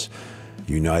sons,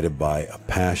 united by a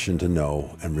passion to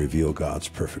know and reveal God's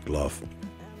perfect love.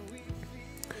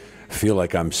 I feel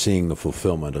like I'm seeing the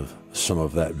fulfillment of some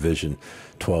of that vision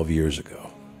 12 years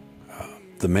ago.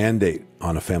 The mandate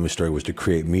on A Family Story was to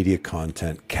create media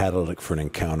content catalytic for an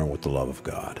encounter with the love of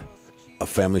God.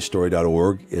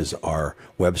 afamilystory.org is our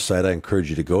website. I encourage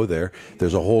you to go there.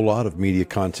 There's a whole lot of media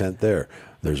content there.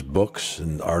 There's books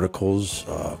and articles.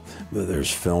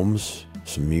 There's films,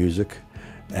 some music,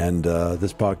 and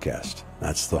this podcast.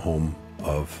 That's the home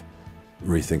of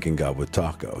Rethinking God with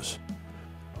Tacos,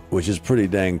 which is pretty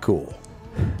dang cool.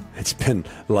 It's been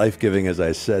life-giving, as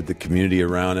I said, the community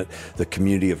around it, the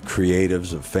community of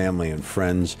creatives, of family and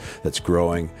friends that's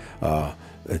growing.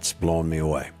 It's blown me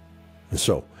away. And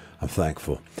so I'm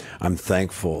thankful. I'm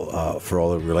thankful for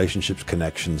all the relationships,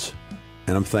 connections,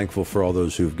 and I'm thankful for all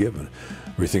those who've given.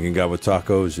 Rethinking God with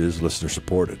Tacos is listener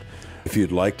supported. If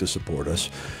you'd like to support us,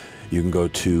 you can go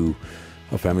to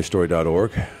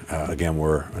familystory.org. Again,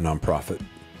 we're a nonprofit.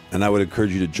 And I would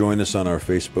encourage you to join us on our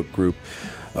Facebook group.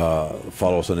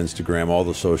 Follow us on Instagram, all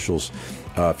the socials.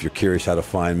 If you're curious how to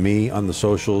find me on the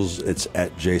socials, it's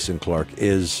at Jason Clark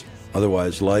Is.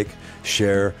 Otherwise, like,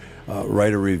 share,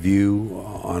 write a review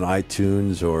on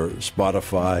iTunes or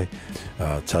Spotify.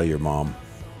 Tell your mom.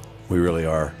 We really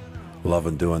are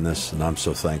loving doing this, and I'm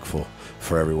so thankful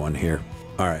for everyone here.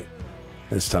 All right,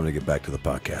 it's time to get back to the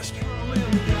podcast.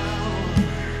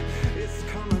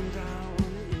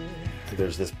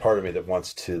 There's this part of me that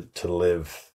wants to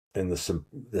live in this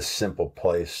simple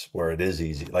place where it is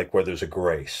easy, like where there's a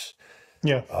grace.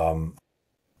 Yeah.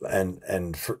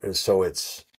 So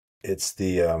it's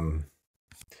the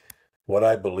what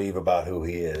I believe about who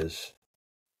he is,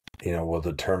 will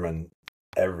determine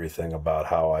everything about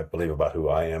how I believe about who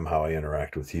I am, how I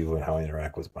interact with you, and how I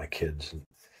interact with my kids. And,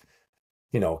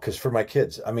 because for my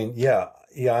kids, I mean, yeah,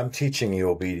 I'm teaching you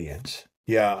obedience.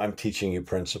 Yeah, I'm teaching you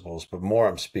principles, but more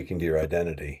I'm speaking to your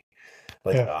identity.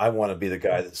 Like, I want to be the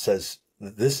guy that says,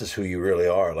 this is who you really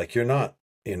are. Like, you're not,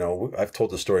 I've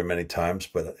told the story many times,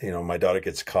 but, my daughter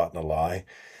gets caught in a lie.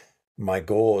 My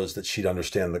goal is that she'd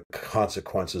understand the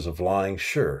consequences of lying.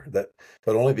 Sure, but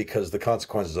only because the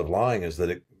consequences of lying is that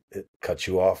it cuts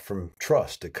you off from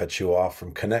trust. It cuts you off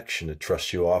from connection. It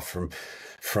cuts you off from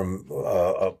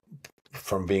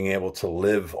being able to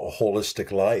live a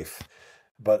holistic life.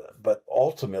 But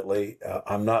ultimately,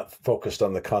 I'm not focused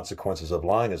on the consequences of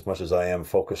lying as much as I am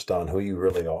focused on who you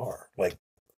really are. Like,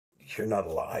 you're not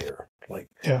a liar. Like,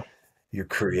 you're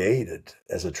created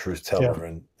as a truth teller,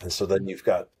 and so then you've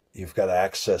got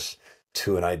access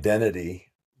to an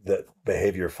identity that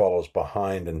behavior follows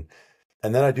behind, and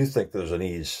then I do think there's an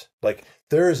ease. Like,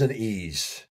 there is an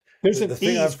ease. There's an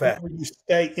ease when you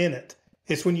stay in it.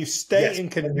 It's when you stay in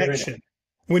connection.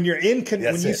 When you're in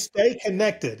when you stay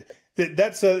connected. Let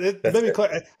me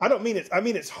clarify. I don't mean it. I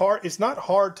mean, it's hard. It's not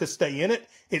hard to stay in it.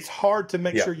 It's hard to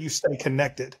make sure you stay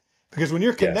connected, because when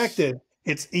you're connected,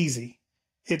 it's easy.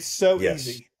 It's so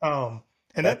easy. And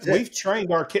we've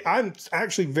trained our kids. I'm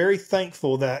actually very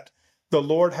thankful that the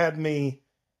Lord had me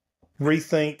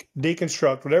rethink,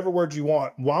 deconstruct, whatever word you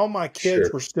want, while my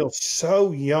kids were still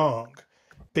so young,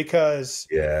 because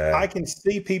I can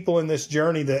see people in this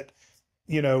journey that,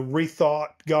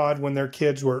 rethought God when their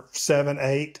kids were 7,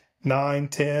 8, 9,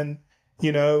 10,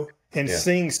 and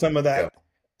seeing some of that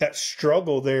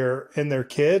struggle there in their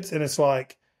kids. And it's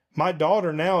like, my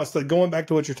daughter now, it's like going back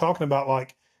to what you're talking about,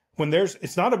 like, when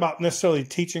it's not about necessarily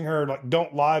teaching her, like,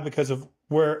 don't lie because of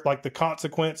where, like, the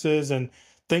consequences and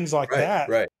things like that.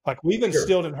 Right. Like, we've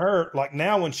instilled in her, like,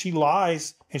 now when she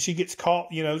lies and she gets caught,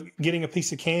 getting a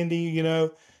piece of candy,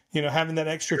 having that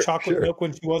extra chocolate milk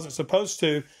when she wasn't supposed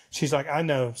to, she's like, I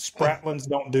know Spratlins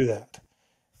don't do that.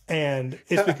 And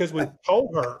it's because we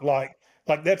told her, like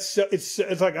that's, it's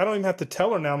like, I don't even have to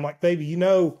tell her now. I'm like, baby, you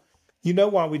know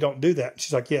why we don't do that. And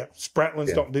she's like, yeah,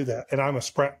 Spratlins don't do that. And I'm a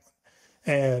Spratlin.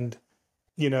 And,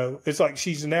 it's like,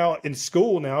 she's now in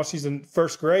school now. She's in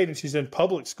first grade and she's in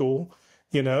public school,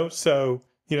 so,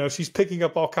 she's picking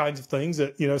up all kinds of things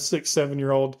that, 6,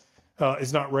 7-year-old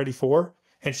is not ready for.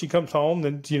 And she comes home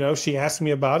and, she asks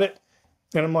me about it.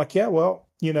 And I'm like, yeah, well,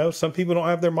 some people don't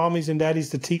have their mommies and daddies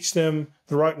to teach them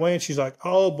the right way. And she's like,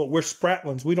 oh, but we're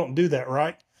Spratlins. We don't do that,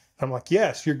 right? And I'm like,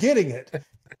 yes, you're getting it.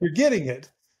 You're getting it.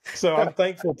 So I'm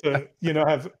thankful to,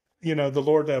 have, the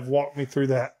Lord to have walked me through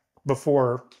that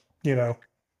before,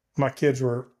 my kids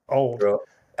were old. Well,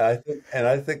 I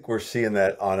think we're seeing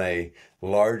that on a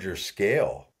larger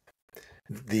scale.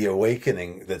 The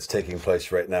awakening that's taking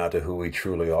place right now to who we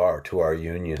truly are, to our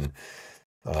union,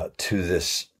 to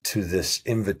this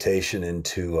invitation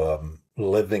into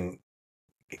living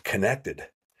connected.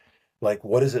 Like,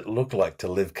 what does it look like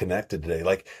to live connected today?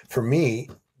 Like, for me,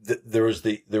 there was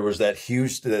that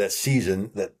huge that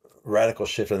season, that radical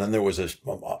shift, and then there was an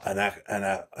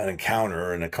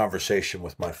encounter and a conversation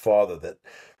with my father that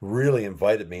really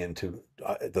invited me into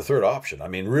the third option. I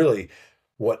mean, really,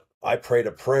 what I prayed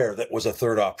a prayer that was a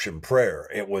third option prayer.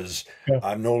 It was,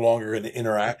 I'm no longer going to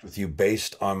interact with you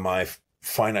based on my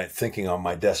finite thinking on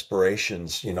my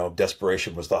desperations.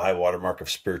 Desperation was the high watermark of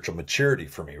spiritual maturity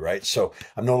for me, right? So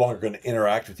I'm no longer going to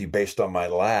interact with you based on my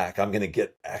lack. I'm going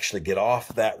to get off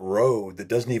that road that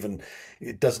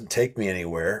doesn't take me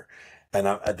anywhere. And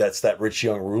that's that rich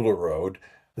young ruler road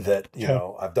that,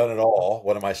 Yeah. I've done it all.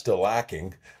 What am I still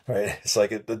lacking? Right? It's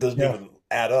like it doesn't Yeah. even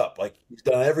add up. Like he's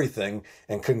done everything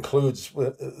and concludes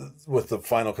with the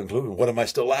final conclusion. What am I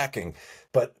still lacking?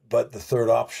 But the third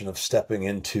option of stepping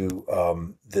into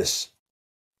this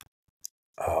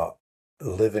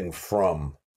living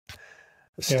from,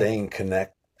 Yeah. staying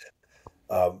connected.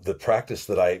 The practice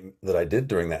that I did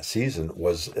during that season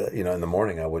was, in the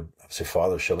morning I would say,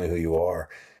 Father, show me who you are,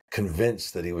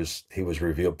 convinced that he was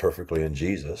revealed perfectly in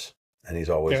Jesus, and he's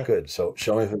always Yeah. good. So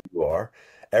show me who you are.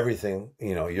 Everything,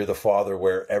 you're the Father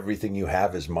where everything you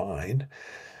have is mine,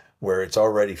 where it's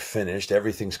already finished.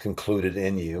 Everything's concluded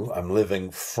in you. I'm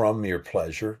living from your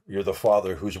pleasure. You're the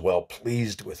Father who's well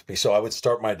pleased with me. So I would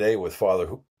start my day with, Father,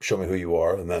 show me who you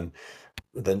are, and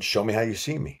then show me how you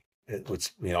see me. I'm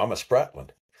a Spratlin,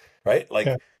 right? Yeah.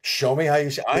 Like, show me how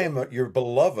you see. I am your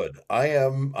beloved.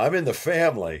 I'm in the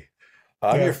family.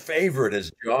 I'm your Yeah. favorite,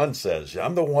 as John says.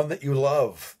 I'm the one that you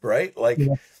love, right?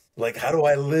 Yeah. Like how do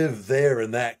I live there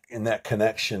in that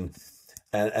connection?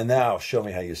 And now show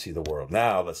me how you see the world.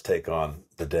 Now let's take on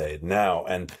the day now.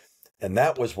 And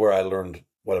that was where I learned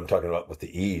what I'm talking about with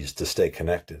the ease to stay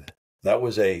connected. That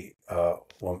was when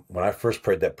I first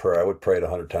prayed that prayer, I would pray it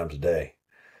 100 times a day.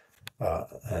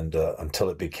 And until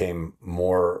it became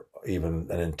more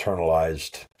even an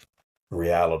internalized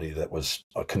reality that was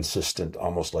a consistent,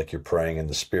 almost like you're praying in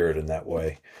the spirit in that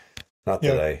way. Not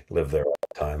that Yeah. I live there all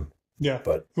the time, Yeah.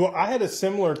 but Well, I had a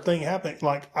similar thing happen.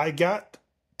 Like I got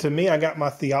my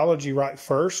theology right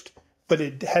first, but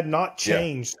it had not yeah,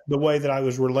 changed the way that I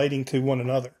was relating to one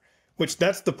another, which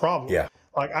that's the problem. yeah,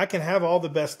 Like I can have all the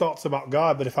best thoughts about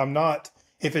God, but if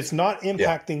it's not yeah,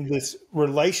 impacting this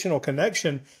relational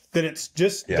connection, then it's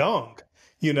just yeah, dung,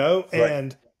 right,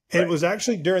 and it right, was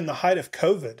actually during the height of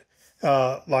COVID,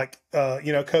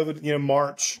 COVID,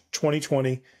 March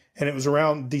 2020, and it was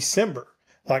around December.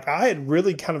 Like I had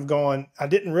really kind of gone, I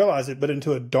didn't realize it, but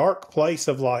into a dark place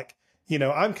of like,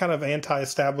 I'm kind of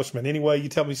anti-establishment. Anyway, you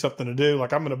tell me something to do,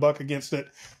 like I'm going to buck against it.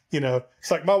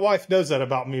 It's like my wife knows that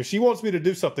about me. If she wants me to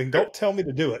do something, don't tell me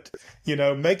to do it.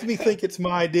 Make me think it's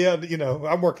my idea.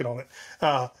 I'm working on it.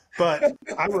 But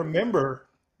I remember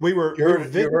we were you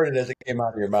heard it as it came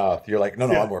out of your mouth. You're like,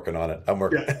 no, yeah, I'm working on it. I'm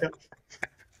working. yeah,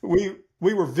 yeah.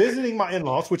 We were visiting my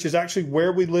in-laws, which is actually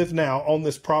where we live now on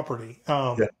this property.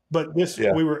 Yeah, But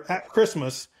yeah, we were at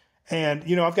Christmas, and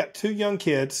I've got two young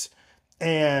kids,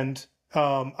 and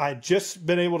I'd just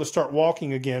been able to start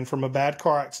walking again from a bad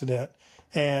car accident,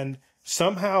 and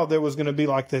somehow there was going to be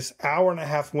like this hour and a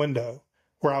half window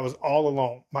where I was all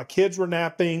alone. My kids were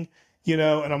napping, and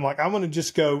I'm like, I'm going to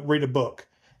just go read a book.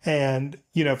 And,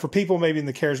 for people maybe in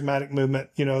the charismatic movement,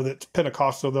 that's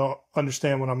Pentecostal, they'll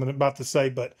understand what I'm about to say.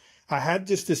 But I had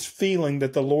just this feeling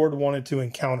that the Lord wanted to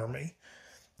encounter me.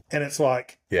 And it's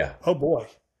like, yeah, oh boy,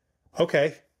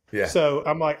 okay. yeah, So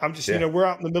I'm like, I'm just, yeah. we're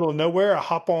out in the middle of nowhere. I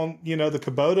hop on, the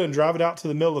Kubota and drive it out to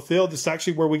the middle of the field. It's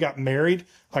actually where we got married.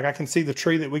 Like I can see the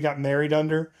tree that we got married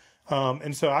under.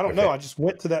 And so I don't know. Okay, I just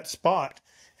went to that spot,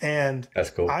 and that's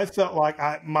cool. I felt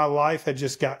like my life had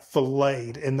just got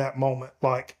filleted in that moment.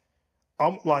 Like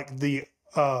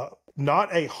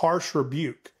not a harsh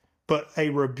rebuke, but a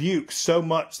rebuke so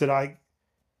much that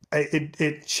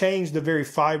it changed the very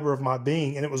fiber of my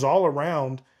being. And it was all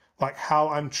around like how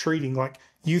I'm treating, like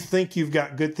you think you've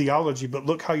got good theology, but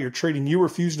look how you're treating. You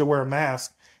refuse to wear a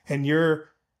mask, and you're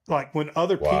like, when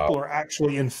other Wow. people are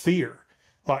actually in fear,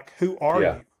 like, who are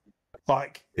Yeah, you?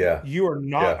 Like, yeah, you are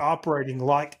not yeah. operating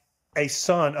like a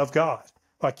son of God.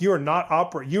 Like you are not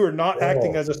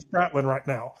acting Oh, as a Spratlin right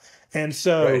now. And right.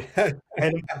 so,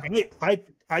 and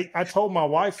I told my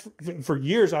wife for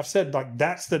years, I've said, like,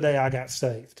 that's the day I got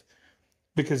saved,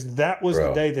 because that was the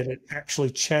Bro, day that it actually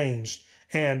changed.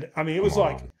 And I mean, it come was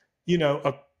like, on. you know,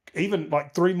 a, even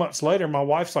like 3 months later, my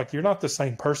wife's like, you're not the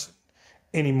same person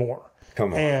anymore.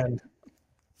 Come on. And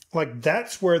like,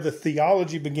 that's where the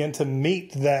theology began to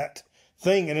meet that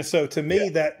thing. And so to Yeah, me,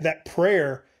 that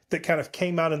prayer that kind of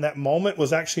came out in that moment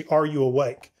was actually, are you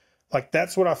awake? Like,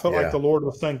 that's what I felt like yeah, the Lord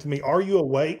was saying to me. Are you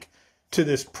awake to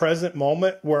this present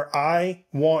moment where I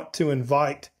want to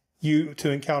invite you to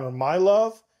encounter my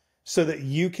love, so that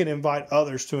you can invite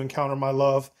others to encounter my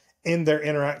love in their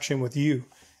interaction with you?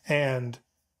 And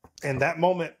that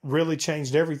moment really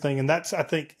changed everything. And that's, I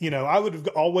think, I would have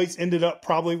always ended up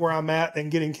probably where I'm at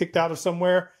and getting kicked out of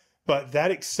somewhere, but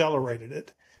that accelerated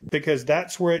it, because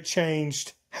that's where it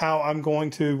changed how I'm going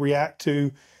to react to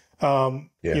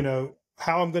you know,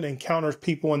 how I'm going to encounter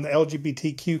people in the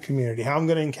LGBTQ community, how I'm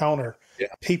going to encounter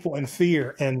people in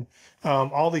fear, and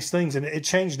all these things. And it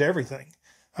changed everything.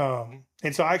 And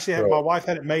so I actually had, my wife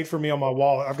had it made for me on my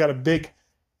wall. I've got a big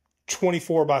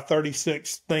 24 by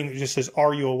 36 thing that just says,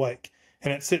 "Are you awake?"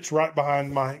 And it sits right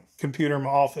behind my computer in my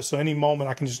office. So any moment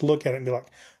I can just look at it and be like,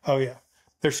 oh yeah,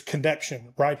 there's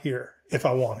connection right here if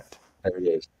I want it. There it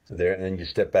is. There, and then you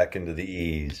step back into the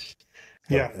ease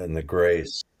and the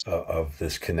grace of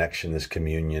this connection, this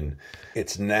communion.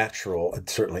 It's natural.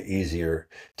 It's certainly easier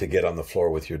to get on the floor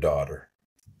with your daughter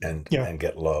and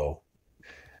get low.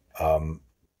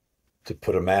 To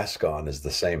put a mask on is the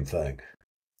same thing.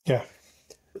 Yeah.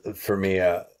 For me,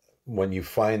 when you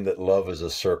find that love is a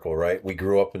circle, right? We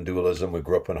grew up in dualism. We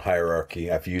grew up in hierarchy.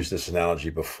 I've used this analogy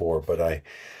before, but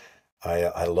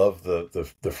I love the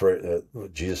phrase,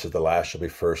 Jesus said, "The last shall be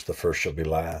first, the first shall be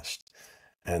last."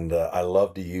 And I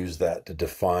love to use that to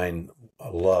define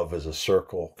love as a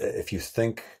circle. If you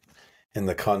think in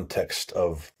the context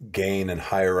of gain and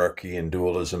hierarchy and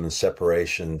dualism and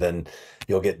separation, then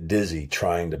you'll get dizzy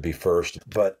trying to be first.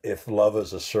 But if love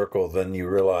is a circle, then you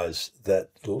realize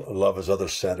that love is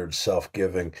other-centered,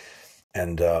 self-giving,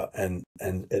 and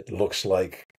it looks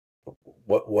like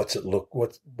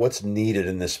what's needed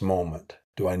in this moment.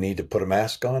 Do I need to put a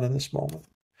mask on in this moment?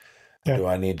 Yeah. Do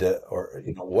I need to, or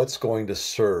what's going to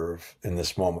serve in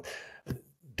this moment?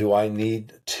 Do I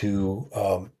need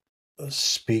to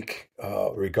speak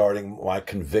regarding my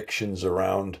convictions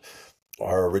around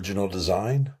our original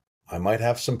design? I might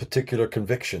have some particular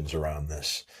convictions around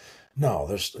this. No,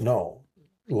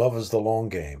 love is the long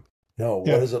game. No,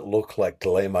 what does it look like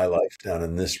to lay my life down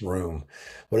in this room?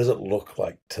 What does it look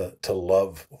like to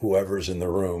love whoever's in the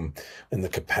room in the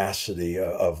capacity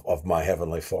of my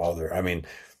Heavenly Father? I mean,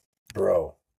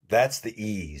 bro, that's the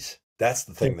ease. That's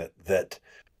the thing that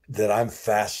I'm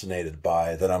fascinated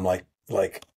by, that I'm like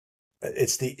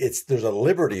there's a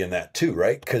liberty in that too,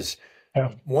 right? Because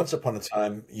once upon a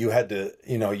time you had to,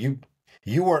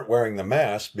 you weren't wearing the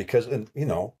mask because, I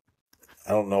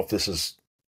don't know if this is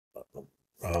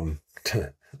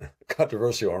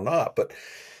controversial or not, but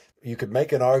you could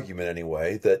make an argument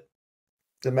anyway that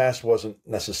the mask wasn't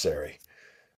necessary,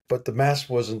 but the mask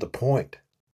wasn't the point.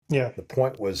 Yeah. The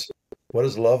point was, what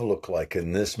does love look like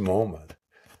in this moment?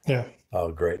 Yeah.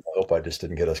 Oh, great. I hope I just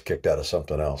didn't get us kicked out of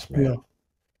something else, man.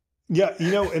 Yeah.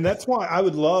 And that's why I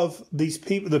would love these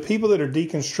people, the people that are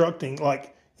deconstructing,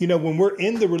 like, when we're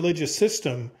in the religious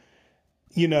system,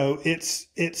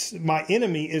 it's my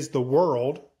enemy is the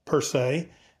world per se.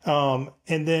 And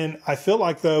then I feel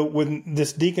like, though, with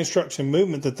this deconstruction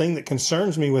movement, the thing that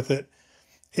concerns me with it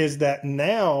is that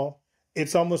now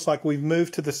it's almost like we've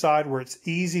moved to the side where it's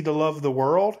easy to love the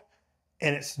world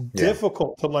and it's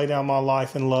difficult to lay down my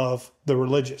life and love the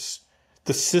religious,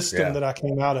 the system that I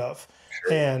came out of.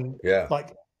 Sure. And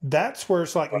like, that's where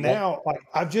it's like, now, like,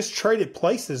 I've just traded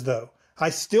places, though. I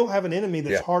still have an enemy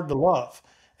that's hard to love.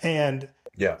 And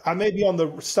I may be on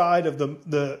the side of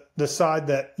the side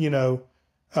that,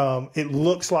 it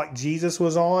looks like Jesus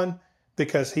was on,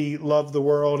 because he loved the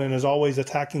world and is always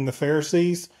attacking the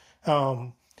Pharisees.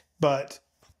 But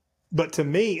to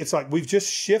me, it's like we've just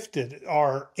shifted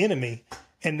our enemy.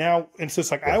 And so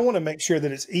it's like, I want to make sure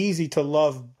that it's easy to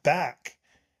love back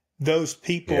those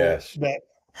people that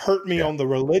hurt me on the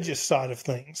religious side of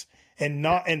things, and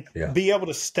be able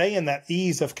to stay in that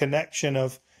ease of connection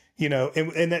of,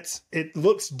 and it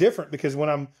looks different, because when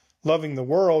I'm loving the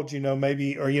world,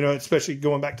 maybe, or, especially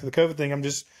going back to the COVID thing, I'm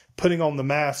just putting on the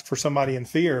mask for somebody in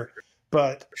fear.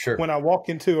 But when I walk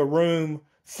into a room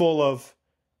full of,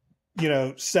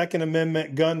 Second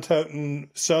Amendment,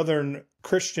 gun-toting Southern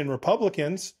Christian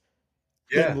Republicans,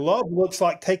 then love looks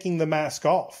like taking the mask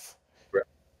off.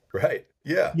 Right.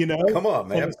 Yeah. Come on,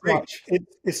 man. Preach.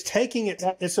 It's taking it.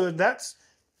 And so that's,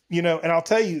 and I'll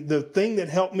tell you, the thing that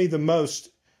helped me the most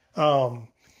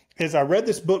is I read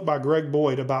this book by Greg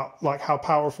Boyd about like how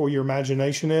powerful your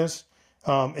imagination is,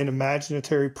 in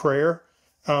imaginatory prayer,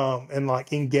 and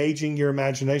like engaging your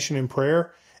imagination in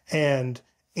prayer. And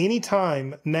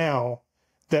anytime now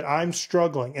that I'm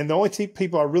struggling, and the only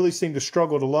people I really seem to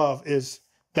struggle to love is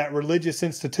that religious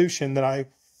institution that I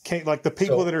can't, like the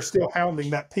people that are still hounding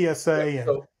that PSA.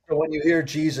 So when you hear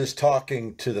Jesus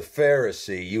talking to the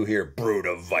Pharisee, you hear brood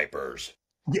of vipers.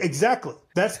 Exactly.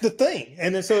 That's the thing.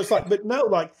 And then so it's like, but no,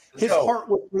 like his heart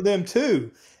was for them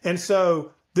too. And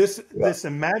so this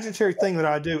imaginary thing that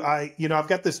I do, I've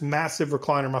got this massive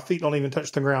recliner. My feet don't even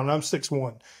touch the ground. I'm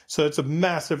 6'1", so it's a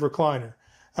massive recliner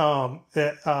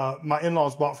that my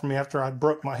in-laws bought for me after I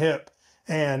broke my hip.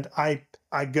 And I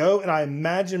go and I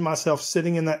imagine myself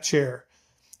sitting in that chair,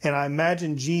 And I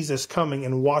imagine Jesus coming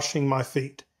and washing my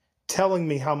feet, telling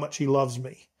me how much he loves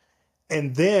me.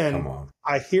 And then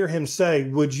I hear him say,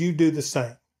 would you do the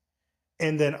same?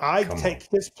 And then I take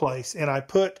his place and I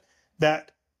put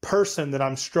that person that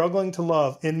I'm struggling to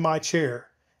love in my chair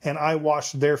and I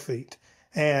wash their feet.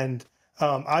 And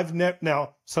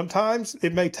now sometimes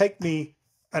it may take me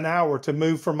an hour to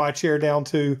move from my chair down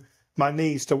to my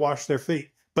knees to wash their feet,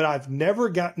 but I've never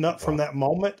gotten up from that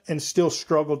moment and still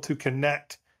struggled to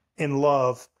connect in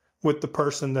love with the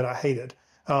person that I hated.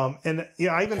 And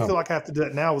I even feel like I have to do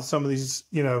that now with some of these,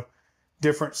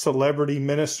 different celebrity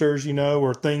ministers,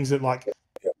 or things that like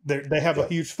they have a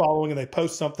huge following and they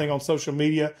post something on social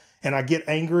media and I get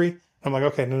angry. I'm like,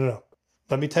 okay, no.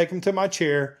 Let me take them to my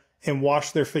chair and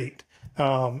wash their feet.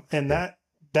 And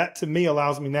that to me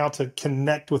allows me now to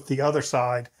connect with the other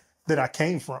side that I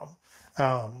came from.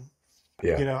 I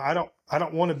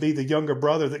don't want to be the younger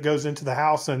brother that goes into the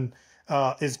house and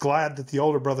is glad that the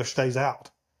older brother stays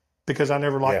out because I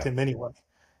never liked him anyway.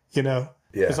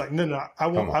 It's like, no, I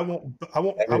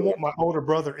want my older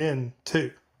brother in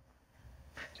too.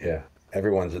 Yeah.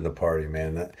 Everyone's in the party,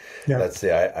 man. That's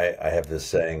I have this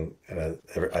saying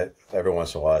every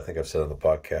once in a while, I think I've said on the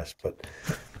podcast, but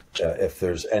if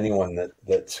there's anyone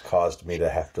that's caused me to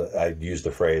have to, I use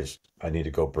the phrase, I need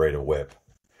to go braid a whip.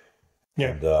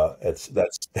 Yeah. And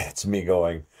that's me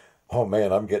going, oh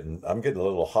man, I'm getting a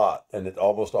little hot. And it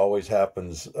almost always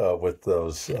happens with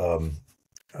those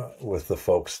with the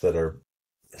folks that are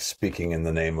speaking in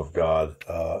the name of God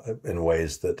in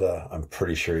ways that I'm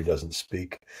pretty sure he doesn't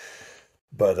speak.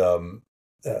 But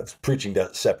preaching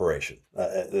separation.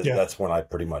 That's when I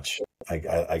pretty much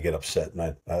I get upset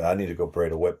and I need to go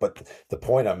braid a whip. But the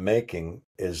point I'm making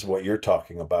is what you're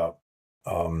talking about.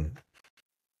 I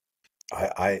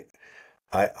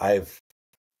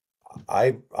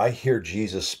hear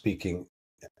Jesus speaking.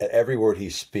 Every word he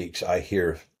speaks, I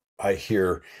hear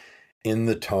in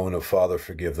the tone of Father,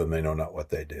 forgive them, they know not what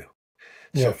they do.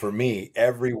 Yeah. So for me,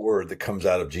 every word that comes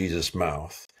out of Jesus'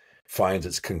 mouth finds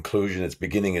its conclusion, its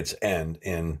beginning, its end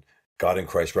in God in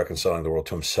Christ reconciling the world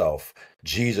to himself.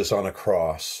 Jesus on a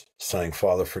cross saying,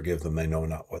 Father, forgive them, they know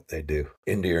not what they do.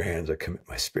 Into your hands I commit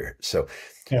my spirit. So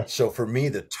for me,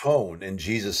 the tone in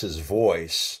Jesus's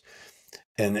voice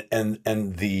and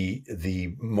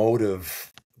the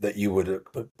motive that you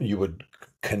would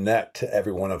connect to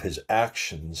every one of his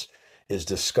actions is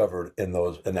discovered in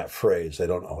that phrase. They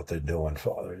don't know what they're doing,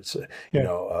 Father. It's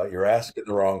you're asking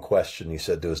the wrong question, he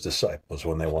said to his disciples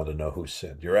when they wanted to know who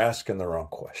sinned. You're asking the wrong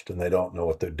question. They don't know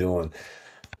what they're doing.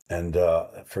 And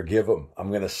forgive them. I'm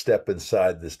going to step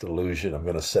inside this delusion. I'm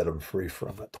going to set them free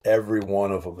from it. Every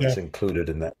one of them is included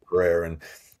in that prayer.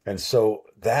 And so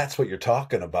that's what you're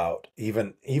talking about,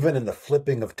 even in the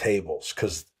flipping of tables,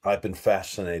 because I've been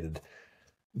fascinated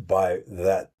by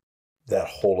that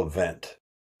whole event.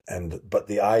 But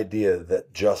the idea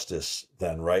that justice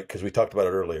then, right? Because we talked about it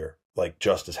earlier, like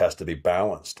justice has to be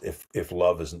balanced if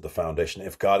love isn't the foundation.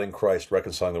 If God in Christ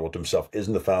reconciling the world to himself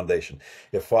isn't the foundation.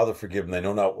 If Father forgive them, they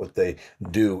know not what they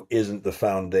do isn't the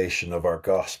foundation of our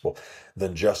gospel,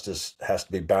 then justice has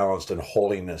to be balanced, and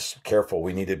holiness, careful,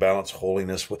 we need to balance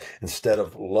holiness instead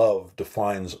of love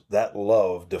defines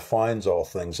all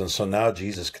things. And so now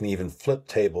Jesus can even flip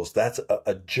tables. That's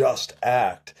a just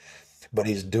act. But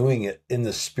he's doing it in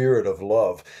the spirit of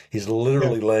love. He's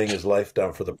literally laying his life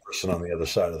down for the person on the other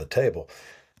side of the table.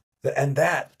 And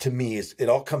that, to me, it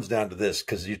all comes down to this,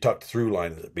 because you talked through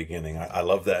line at the beginning. I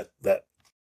love that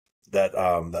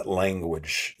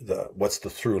language. What's the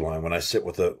through line? When I sit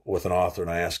with an author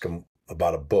and I ask him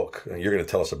about a book, and you're going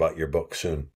to tell us about your book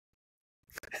soon.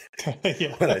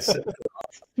 When I sit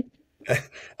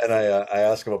and I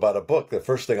ask him about a book, the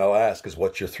first thing I'll ask is,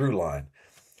 what's your through line?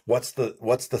 What's the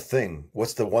thing?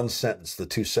 What's the one sentence, the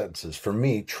two sentences? For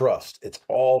me, trust. It's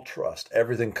all trust.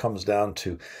 Everything comes down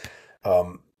to,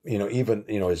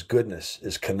 his goodness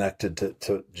is connected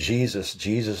to Jesus.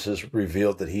 Jesus has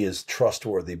revealed that he is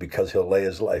trustworthy because he'll lay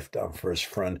his life down for his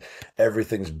friend.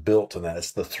 Everything's built on that.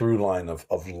 It's the through line of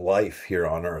life here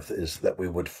on earth, is that we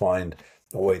would find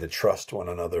a way to trust one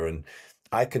another. And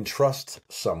I can trust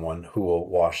someone who will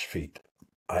wash feet.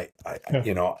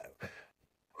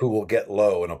 Who will get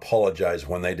low and apologize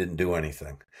when they didn't do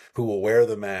anything, who will wear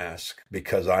the mask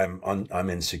because I'm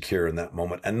insecure in that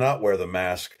moment, and not wear the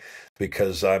mask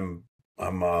because I'm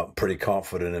pretty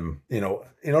confident in, you know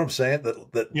what I'm saying?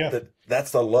 That's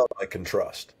the love I can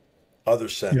trust.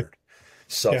 Other-centered,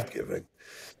 self-giving.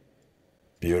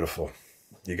 Beautiful.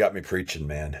 You got me preaching,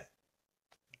 man.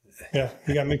 Yeah,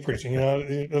 you got me preaching.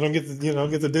 I don't get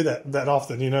to do that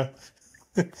often,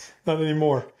 not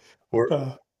anymore.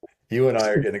 You and I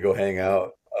are going to go hang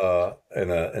out in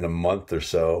a month or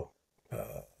so,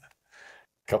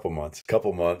 couple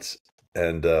months,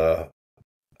 and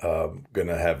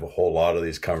gonna have a whole lot of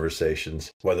these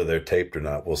conversations, whether they're taped or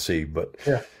not. We'll see. But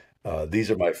Yeah. these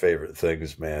are my favorite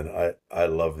things, man. I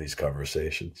love these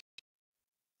conversations.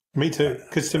 Me I, too.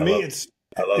 Because to I me, love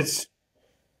I love it's,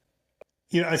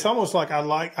 it's almost like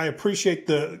I appreciate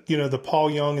the Paul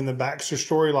Young and the Baxter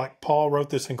story. Like Paul wrote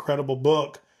this incredible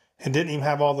book and didn't even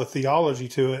have all the theology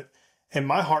to it. And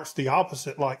my heart's the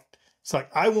opposite. Like, it's like,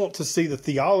 I want to see the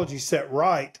theology set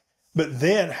right, but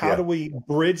then how do yeah we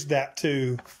bridge that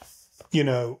to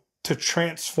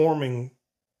transforming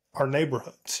our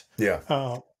neighborhoods? yeah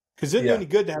Because it doesn't do yeah any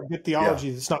good to have good yeah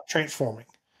theology that's not transforming.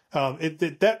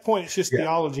 At that point, it's just yeah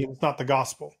theology and it's not the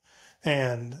gospel.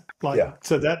 And like, yeah.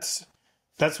 so that's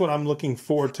what I'm looking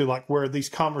forward to, like where these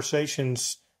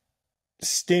conversations Come on.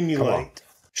 stimulate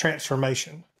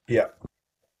transformation. Yeah.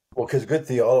 Well, because good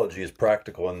theology is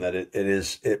practical in that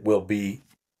it will be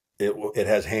it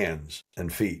has hands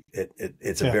and feet.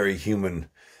 It's a Yeah. very human.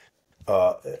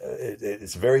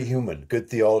 It's very human. Good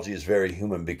theology is very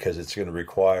human because it's going to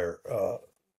require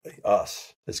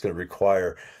us. It's going to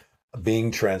require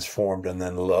being transformed and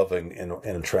then loving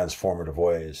in transformative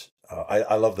ways.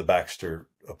 I love the Baxter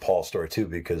Paul story too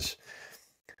because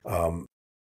um,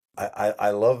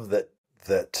 I love that.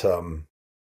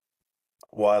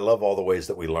 Well, I love all the ways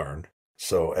that we learn.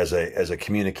 So as a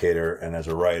communicator and as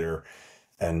a writer,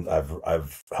 and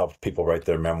I've helped people write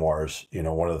their memoirs.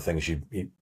 One of the things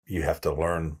you have to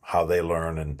learn how they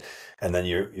learn, and then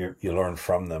you learn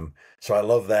from them. So I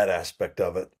love that aspect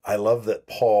of it. I love that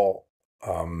Paul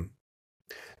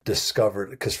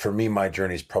discovered, because for me my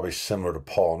journey is probably similar to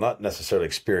Paul, not necessarily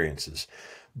experiences,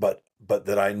 but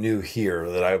that I knew here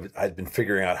that I'd been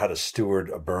figuring out how to steward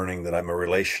a burning, that I'm a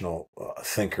relational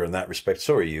thinker in that respect.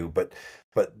 So are you, but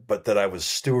that I was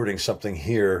stewarding something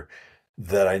here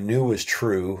that I knew was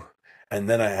true, and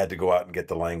then I had to go out and get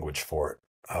the language for it.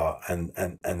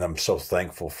 And I'm so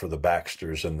thankful for the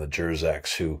Baxters and the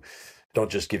Jerzaks who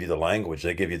don't just give you the language,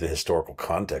 they give you the historical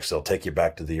context. They'll take you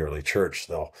back to the early church.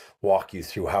 They'll walk you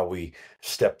through how we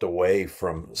stepped away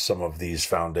from some of these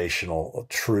foundational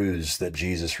truths that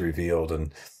Jesus revealed.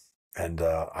 And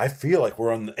I feel like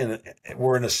we're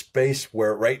in a space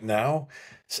where right now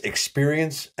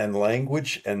experience and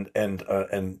language and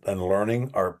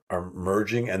learning are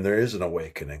merging, and there is an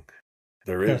awakening.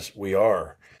 There Yeah. is. We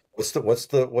are. What's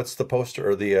the poster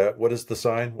or the what is the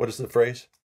sign? What is the phrase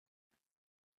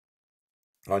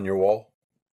on your wall?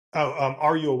 Oh,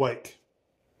 are you awake?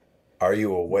 Are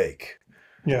you awake?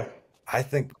 Yeah. I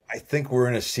think we're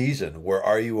in a season where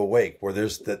are you awake? Where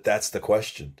that's the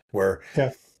question.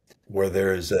 Yeah. Where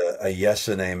there's a yes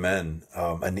and amen.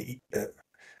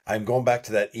 I'm going back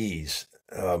to that ease.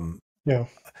 Yeah.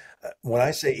 When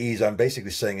I say ease, I'm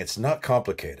basically saying it's not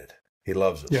complicated. He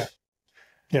loves Yeah. us,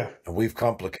 Yeah. and we've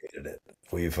complicated it.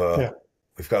 We've Yeah.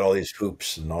 we've got all these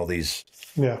hoops and all these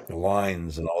Yeah.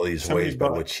 lines and all these So many ways by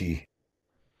buts. which he.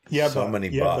 Yeah, So but many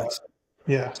yeah, but buts.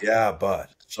 yeah. Yeah,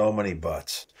 but so many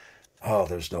buts. Oh,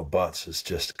 there's no buts. It's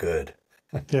just good.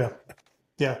 Yeah.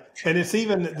 Yeah. And it's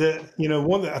even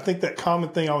one that I think that common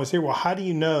thing I always hear, well, how do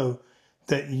you know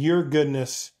that your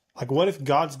goodness, like what if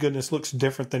God's goodness looks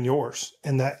different than yours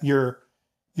and that your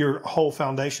whole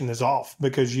foundation is off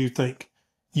because you think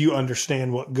you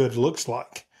understand what good looks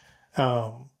like?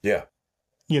 Um, Yeah,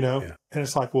 yeah, and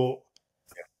it's like, well,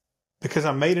 because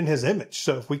I'm made in his image.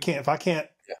 So if I can't,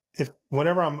 yeah. if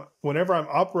whenever I'm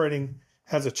operating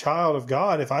as a child of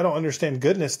God, if I don't understand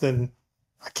goodness, then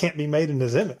I can't be made in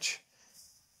his image.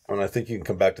 And I think you can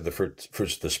come back to the fruits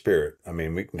of the spirit. I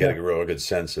mean, we can get Yeah. a real good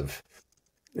sense of,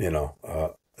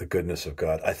 the goodness of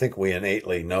God. I think we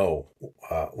innately know,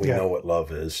 we Yeah. know what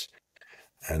love is.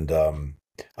 And But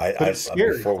it's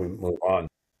scary. before we move on,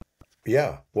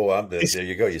 yeah. Well, It's there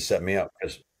you go. You set me up.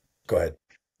 Go ahead.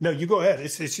 No, you go ahead.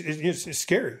 It's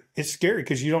scary. It's scary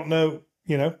because you don't know,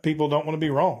 people don't want to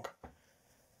be wrong.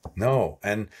 No,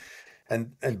 and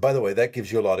by the way, that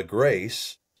gives you a lot of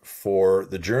grace for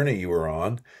the journey you were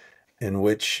on, in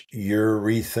which you're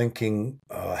rethinking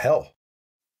hell,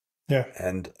 Yeah.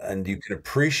 and you can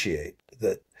appreciate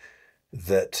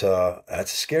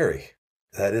that's scary.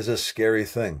 That is a scary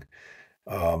thing.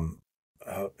 And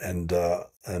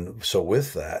so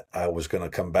with that, I was going to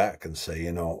come back and say,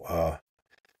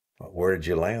 where did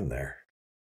you land there?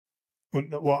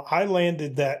 Well, I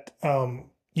landed that,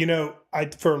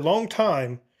 for a long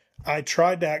time, I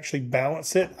tried to actually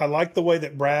balance it. I like the way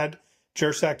that Brad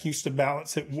Jersak used to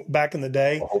balance it back in the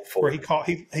day, where Hopeful.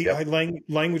 he Yep.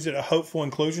 language it a hopeful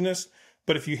inclusionist.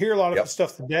 But if you hear a lot of the Yep.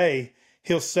 stuff today,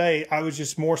 he'll say, I was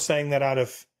just more saying that out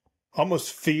of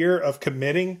almost fear of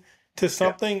committing to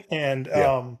something. And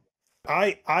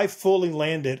I fully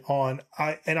landed on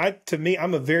to me,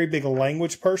 I'm a very big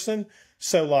language person.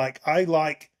 So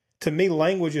to me,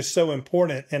 language is so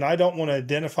important, and I don't want to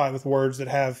identify with words that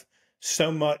have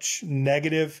so much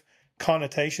negative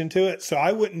connotation to it. So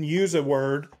I wouldn't use a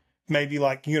word maybe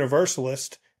like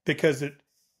universalist, because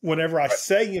whenever I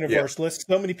say universalist,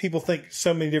 so many people think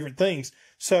so many different things.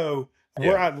 So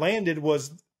where I landed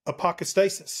was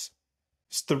apokatastasis.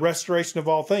 It's the restoration of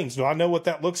all things. Do I know what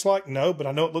that looks like? No, but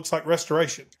I know it looks like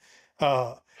restoration.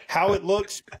 How it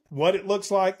looks, what it looks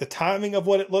like, the timing of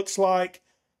what it looks like,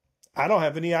 I don't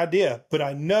have any idea. But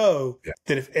I know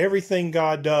that if everything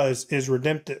God does is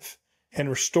redemptive and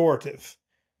restorative,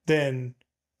 then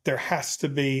there has to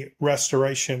be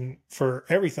restoration for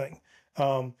everything.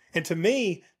 And to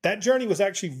me, that journey was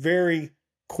actually very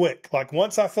quick. Like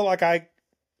once I feel like I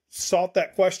sought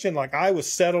that question, like I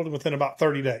was settled within about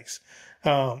 30 days.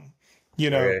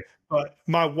 But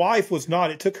my wife was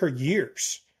not. It took her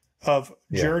years of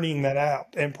journeying that out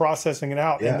and processing it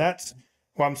out. And that's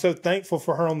why I'm so thankful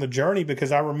for her on the journey,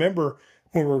 because I remember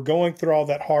when we were going through all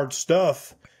that hard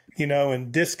stuff,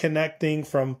 and disconnecting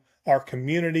from our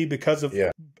community because of,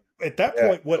 at that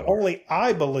point, what only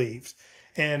I believed.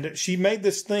 And she made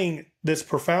this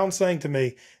profound saying to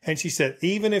me. And she said,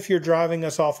 even if you're driving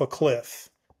us off a cliff,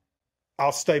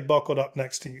 I'll stay buckled up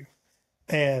next to you.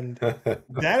 And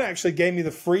that actually gave me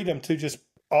the freedom to just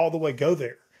all the way go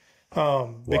there.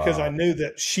 Because I knew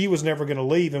that she was never going to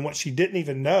leave. And what she didn't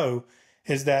even know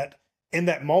is that in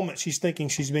that moment, she's thinking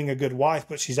she's being a good wife,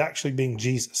 but she's actually being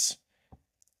Jesus.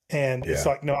 And it's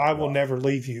like, no, I will never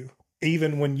leave you.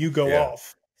 Even when you go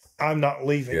off, I'm not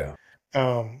leaving.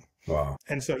 And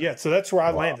so, so that's where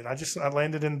I landed. I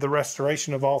landed in the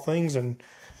restoration of all things. And,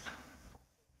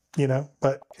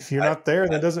 but if you're not there,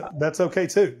 that's okay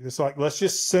too. It's like, let's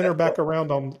just center back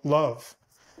around on love.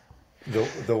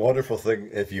 The wonderful thing,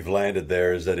 if you've landed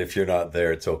there, is that if you're not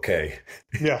there, it's okay.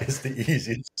 Yeah. It's the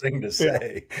easiest thing to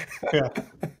say. Yeah.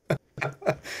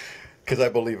 Because I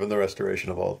believe in the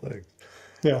restoration of all things.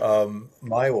 Yeah.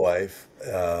 My wife,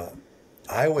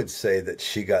 I would say that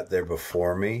she got there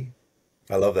before me.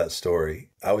 I love that story.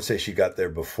 I would say she got there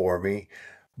before me,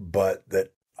 but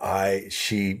that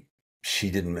she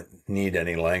didn't need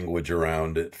any language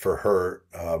around it. For her,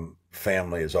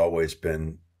 family has always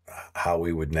been how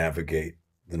we would navigate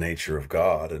the nature of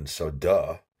God. And so,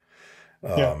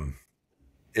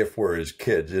 if we're his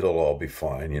kids, it'll all be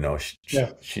fine.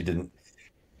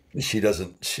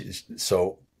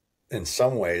 So in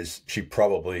some ways, she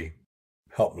probably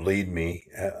helped lead me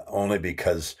only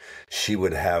because she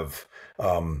would have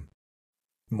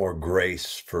more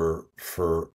grace for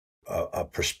a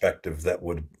perspective that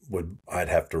would I'd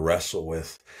have to wrestle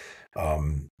with,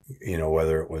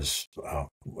 whether it was,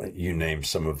 you name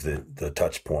some of the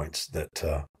touch points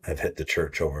that have hit the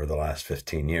church over the last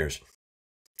 15 years.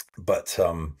 But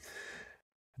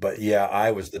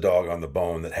I was the dog on the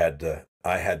bone that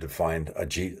I had to find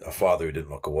a father who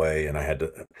didn't look away, and I had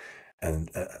to, and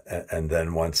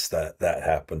then once that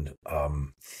happened,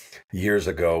 years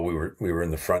ago, we were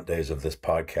in the front days of this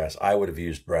podcast. I would have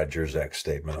used Brad Jerzak's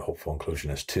statement, a hopeful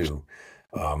inclusionist too.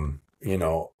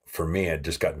 For me, I'd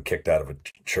just gotten kicked out of a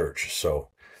church. So,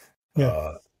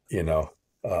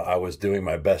 I was doing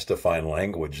my best to find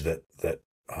language that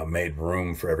made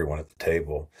room for everyone at the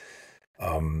table.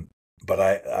 But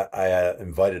I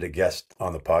invited a guest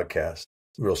on the podcast,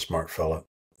 real smart fella,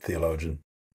 theologian.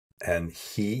 And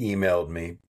he emailed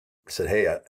me, said,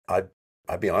 "Hey, I'd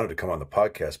be honored to come on the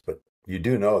podcast, but you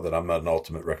do know that I'm not an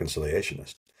ultimate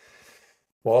reconciliationist."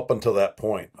 Well, up until that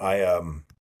point,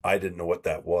 I didn't know what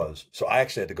that was. So I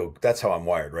actually had to go, that's how I'm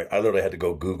wired, right? I literally had to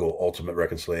go Google ultimate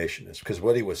reconciliationist, because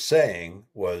what he was saying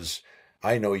was,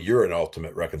 I know you're an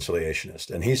ultimate reconciliationist.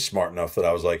 And he's smart enough that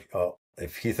I was like, oh,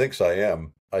 if he thinks I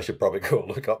am, I should probably go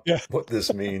look up what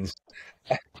this means.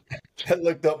 I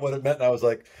looked up what it meant, and I was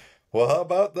like, well, how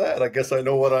about that? I guess I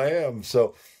know what I am.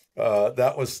 So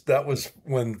that was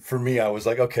when, for me, I was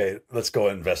like, okay, let's go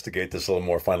investigate this a little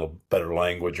more, find a better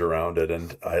language around it.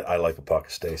 And I like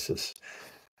apocastasis.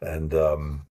 And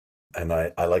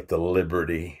I like the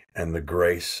liberty and the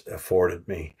grace afforded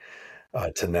me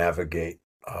to navigate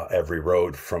every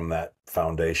road from that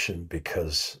foundation,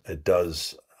 because it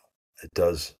does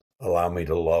allow me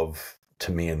to love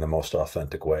to me in the most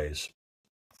authentic ways.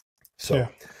 So,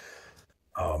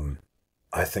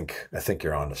 I think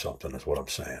you're onto something, is what I'm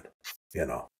saying.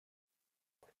 Yeah,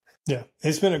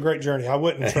 it's been a great journey. I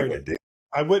wouldn't trade it.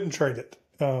 I wouldn't trade it.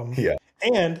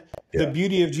 And the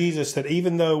beauty of Jesus, that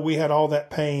even though we had all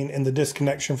that pain and the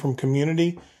disconnection from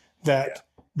community, that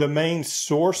the main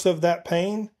source of that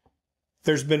pain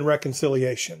there's been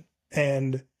reconciliation,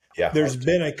 and there's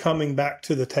been a coming back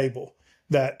to the table,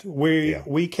 that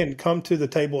we can come to the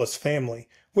table as family.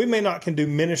 We may not can do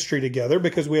ministry together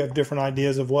because we have different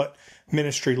ideas of what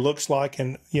ministry looks like,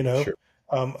 and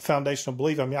foundational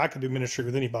belief. I mean, I can do ministry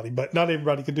with anybody, but not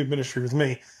everybody can do ministry with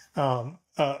me. We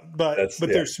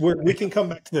can come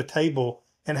back to the table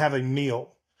and have a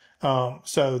meal.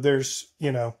 So there's,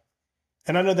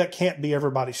 and I know that can't be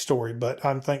everybody's story, but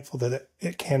I'm thankful that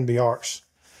it can be ours.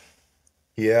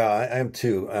 Yeah, I am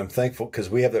too. I'm thankful because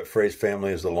we have that phrase,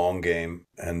 family is the long game.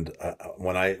 And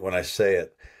when I say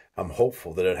it, I'm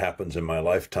hopeful that it happens in my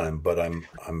lifetime, but I'm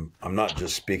not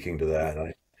just speaking to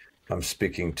that. I'm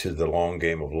speaking to the long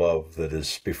game of love that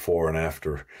is before and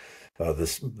after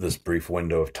this brief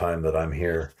window of time that I'm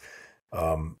here.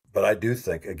 But I do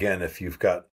think, again, if you've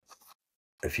got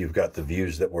the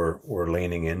views that we're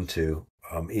leaning into,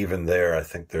 even there, I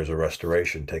think there's a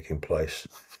restoration taking place.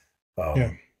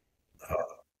 That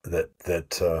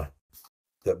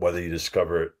whether you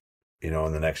discover it, in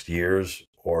the next years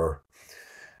or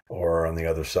on the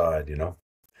other side,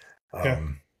 I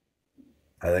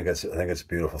think it's a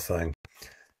beautiful thing.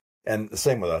 And the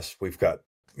same with us. We've got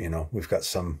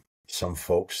some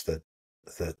folks that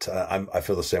I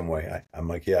feel the same way. I'm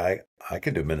like, I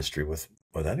can do ministry with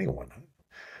anyone.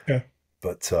 Yeah.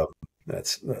 But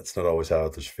that's not always how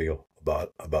others feel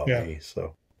about me.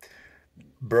 So,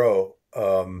 bro,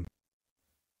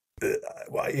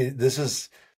 this is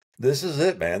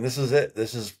it, man. This is it.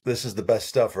 This is the best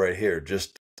stuff right here.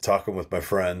 Just talking with my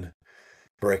friend,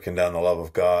 breaking down the love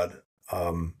of God.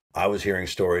 I was hearing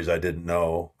stories I didn't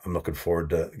know. I'm looking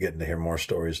forward to getting to hear more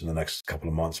stories in the next couple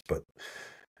of months.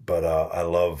 But I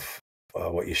love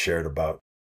what you shared about.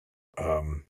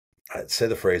 I'd say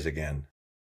the phrase again.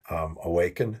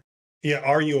 Awaken. Yeah.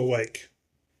 Are you awake?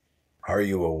 Are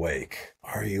you awake?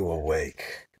 Are you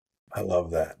awake? I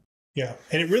love that. Yeah.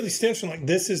 And it really stems from, like,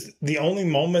 this is the only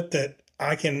moment that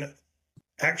I can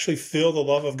actually feel the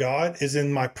love of God is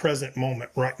in my present moment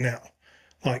right now.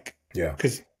 Like,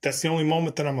 because that's the only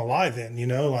moment that I'm alive in,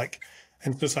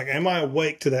 and it's like, am I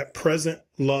awake to that present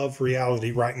love reality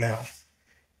right now?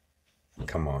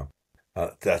 Come on.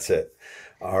 That's it.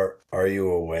 Are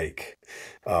you awake?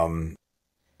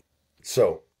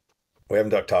 So we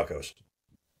haven't done tacos,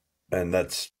 and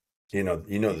that's,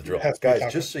 the drill,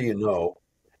 guys, just so you know,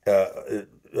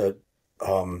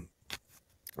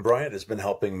 Bryant has been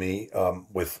helping me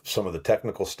with some of the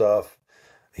technical stuff.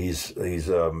 He's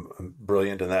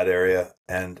brilliant in that area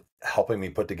and helping me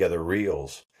put together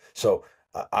reels. So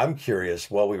I'm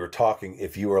curious, while we were talking,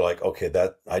 if you were like, okay,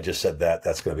 that I just said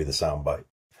that's going to be the sound bite.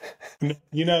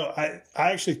 I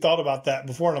actually thought about that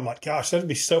before, and I'm like, gosh, that'd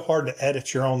be so hard to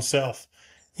edit your own self,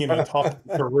 talking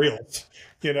for reels.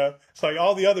 It's like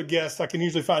all the other guests, I can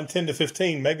usually find 10 to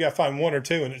 15. Maybe I find one or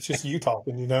two, and it's just you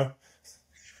talking,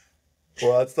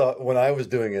 Well, I thought when I was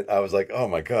doing it, I was like, oh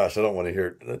my gosh, I don't want to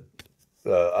hear it.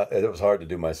 It was hard to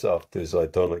do myself too, so I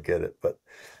totally get it. But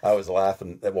I was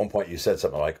laughing. At one point you said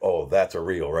something like, oh, that's a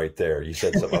reel right there. You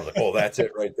said something, I was like, oh, that's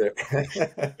it right there.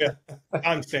 Yeah,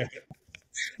 I'm stamping it.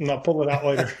 And I'll pull it out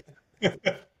later.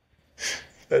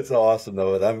 That's awesome,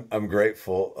 though. And I'm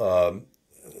grateful.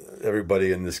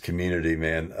 Everybody in this community,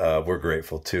 man, we're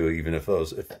grateful too. Even if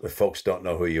folks don't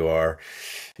know who you are,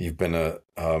 you've been a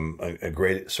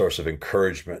great source of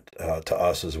encouragement to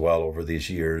us as well over these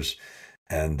years,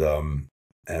 and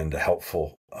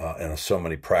helpful in so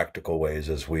many practical ways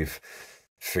as we've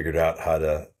figured out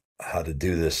how to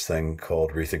do this thing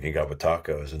called Rethinking God with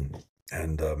Tacos,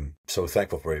 and so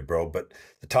thankful for you, bro. But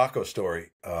the taco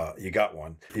story, you got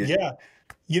one? Yeah.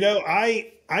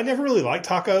 I never really liked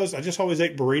tacos. I just always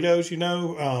ate burritos,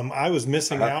 I was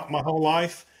missing out my whole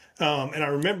life. And I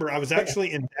remember I was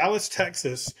actually in Dallas,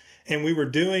 Texas, and we were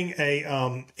doing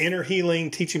a inner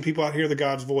healing, teaching people how to hear the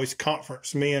God's voice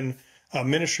conference, me and a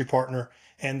ministry partner.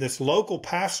 And this local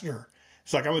pastor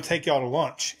was like, I'm going to take y'all to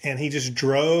lunch. And he just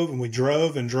drove, and we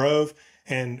drove and drove.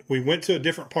 And we went to a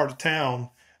different part of town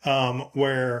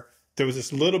where there was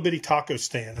this little bitty taco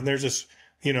stand. And there's this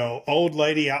old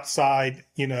lady outside,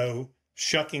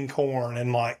 shucking corn,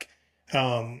 and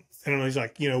and he's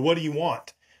like, what do you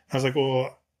want? I was like,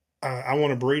 well, I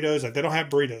want a burritos. Like, they don't have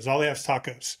burritos. All they have is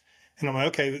tacos. And I'm like,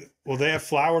 okay, well, they have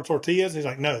flour tortillas. And he's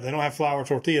like, no, they don't have flour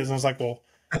tortillas. And I was like, well,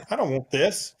 I don't want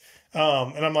this.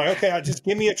 And I'm like, okay, just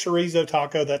give me a chorizo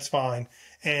taco. That's fine.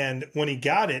 And when he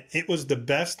got it, it was the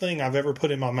best thing I've ever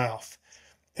put in my mouth.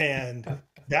 And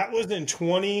that was in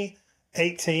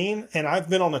 2018, and I've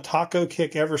been on a taco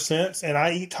kick ever since. And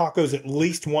I eat tacos at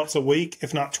least once a week,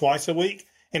 if not twice a week.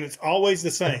 and it's always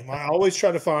the same. I always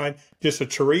try to find just a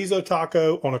chorizo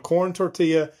taco on a corn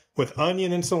tortilla with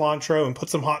onion and cilantro and put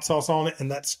some hot sauce on it, and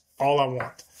that's all I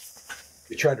want.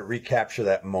 You try to recapture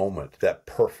that moment, that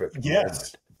perfect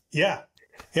moment. Yeah.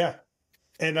 Yeah.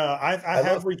 And I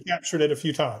have recaptured it a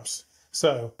few times.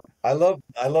 So I love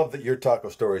that your taco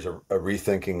story is a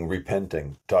rethinking,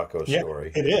 repenting taco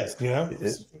story. It is,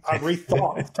 I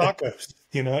rethought tacos,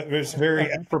 it was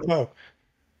very apropos.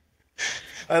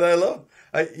 And I love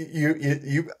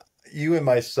you and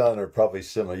my son are probably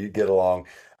similar. You get along.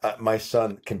 My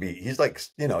son he's like,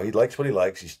 he likes what he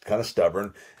likes. He's kind of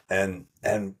stubborn. And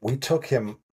we took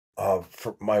him,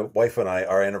 for my wife and I,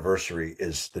 our anniversary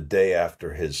is the day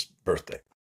after his birthday.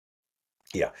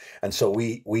 Yeah. And so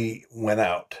we went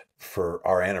out for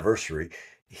our anniversary.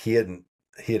 He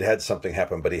had something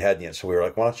happen, but he hadn't yet. So we were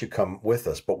like, why don't you come with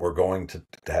us? But we're going to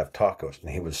have tacos. And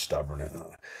he was stubborn.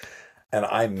 And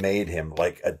I made him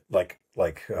like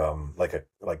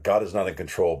God is not in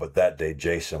control. But that day,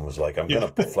 Jason was like, I'm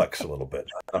going to flex a little bit.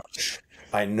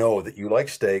 I know that you like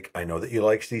steak. I know that you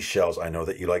like these shells. I know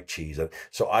that you like cheese.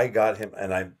 So I got him,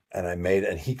 and I made,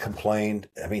 and he complained.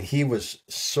 I mean, he was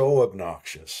so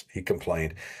obnoxious. He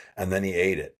complained, and then he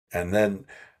ate it, and then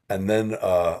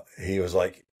he was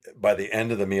like, by the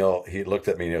end of the meal, he looked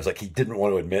at me and he was like, he didn't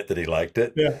want to admit that he liked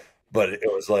it. Yeah. But it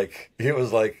was like,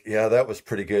 yeah, that was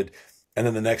pretty good. And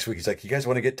then the next week, he's like, you guys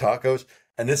want to get tacos?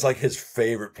 And it's like his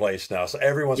favorite place now. So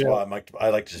every once in a while, I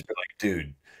like to just be like,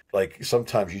 dude. Like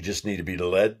sometimes you just need to be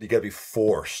led. You got to be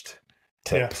forced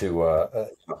to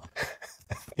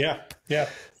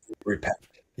repent.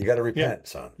 You got to repent,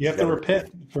 son. You have to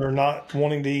repent for not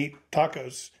wanting to eat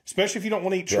tacos, especially if you don't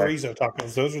want to eat chorizo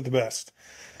tacos. Those are the best.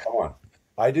 Come on,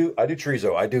 I do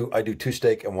chorizo. I do 2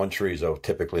 steak and 1 chorizo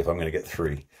typically if I'm going to get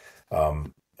 3.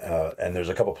 And there's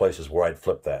a couple places where I'd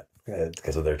flip that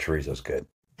because of their chorizo's good.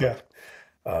 Yeah,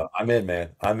 I'm in,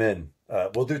 man. I'm in.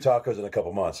 We'll do tacos in a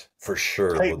couple months for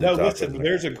sure. Hey, listen,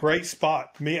 there's a great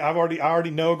spot. I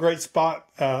already know a great spot.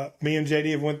 Me and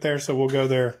JD have went there, so we'll go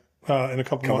there in a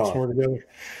couple months when we're together.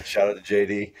 Shout out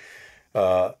to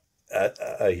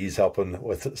JD. He's helping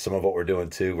with some of what we're doing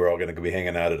too. We're all going to be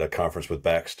hanging out at a conference with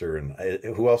Baxter, and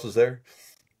who else is there?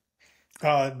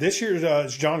 This year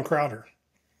is John Crowder.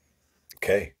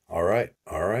 Okay, all right,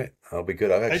 that'll be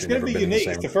good. It's going to be unique.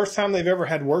 It's the first time they've ever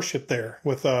had worship there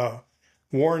with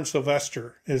Warren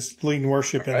Sylvester is leading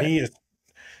worship, and he is,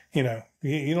 you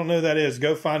don't know who that is.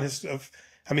 Go find his stuff.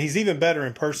 I mean, he's even better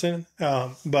in person.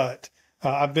 But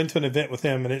I've been to an event with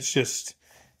him, and it's just,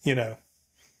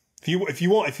 if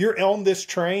you're on this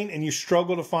train and you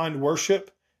struggle to find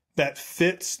worship that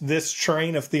fits this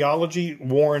train of theology,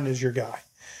 Warren is your guy.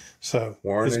 So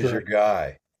Warren is your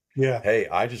guy. Yeah. Hey,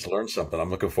 I just learned something. I'm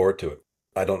looking forward to it.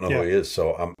 I don't know who he is,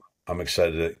 so I'm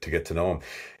excited to get to know him.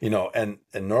 And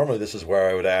normally this is where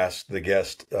I would ask the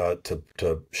guest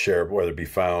to share where to be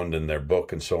found in their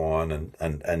book and so on.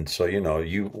 And so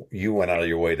you went out of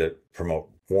your way to promote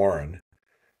Warren,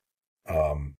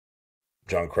 John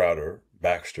Crowder,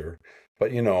 Baxter,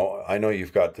 but I know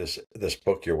you've got this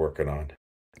book you're working on.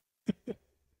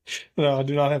 No, I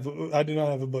do not have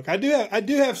a book. I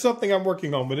do have something I'm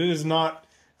working on, but it is not.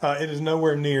 It is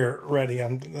nowhere near ready.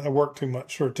 I work too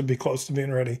much for it to be close to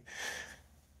being ready.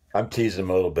 I'm teasing him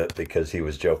a little bit because he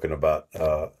was joking about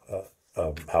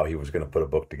how he was going to put a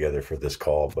book together for this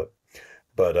call,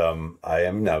 but I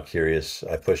am now curious.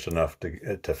 I pushed enough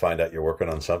to find out you're working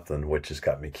on something, which has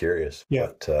got me curious. Yeah,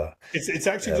 but, it's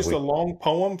actually just a long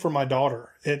poem for my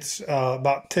daughter. It's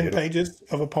about 10 pages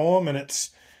of a poem, and it's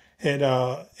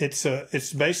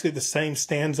basically the same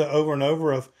stanza over and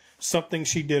over of something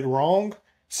she did wrong,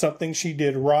 something she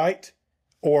did right,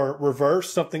 or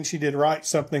reverse, something she did right,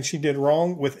 something she did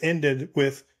wrong, ended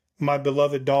with my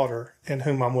beloved daughter in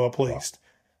whom I'm well pleased.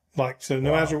 Wow.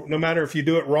 No matter if you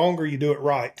do it wrong or you do it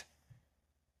right,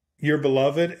 you're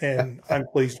beloved and I'm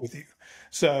pleased with you.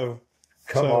 So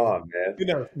come on,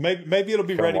 man. Maybe it'll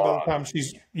be ready by the time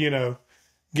she's,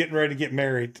 getting ready to get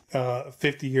married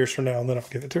 50 years from now, and then I'll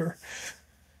give it to her.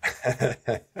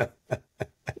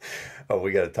 Oh,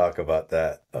 we got to talk about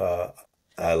that.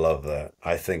 I love that.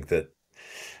 I think that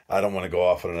I don't want to go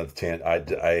off on another tangent.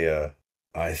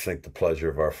 I think the pleasure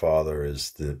of our Father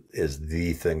is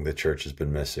the thing the church has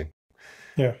been missing.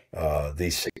 Yeah. The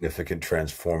significant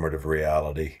transformative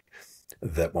reality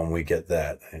that when we get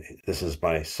that, this is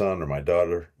my son or my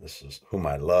daughter, this is whom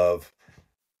I love.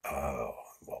 I'm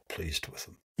well pleased with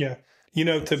them. Yeah.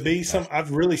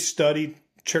 I've really studied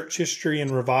church history and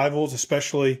revivals,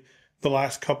 especially the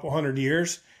last couple hundred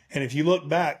years. And if you look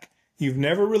back, you've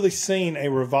never really seen a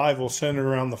revival centered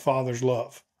around the Father's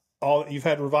love. You've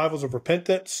had revivals of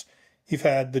repentance. you've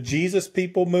had the Jesus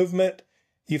People movement,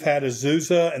 you've had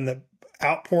Azusa and the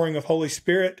outpouring of Holy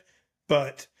Spirit,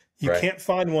 but you can't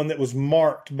find one that was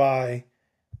marked by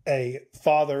a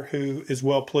father who is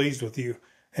well pleased with you.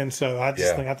 And so I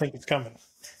think it's coming.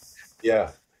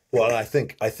 Yeah. Well, and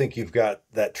I think you've got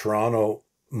that Toronto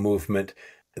movement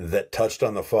that touched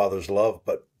on the Father's love,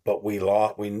 but we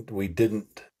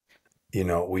didn't,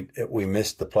 we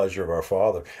missed the pleasure of our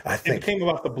Father. I think it came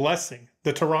about the blessing,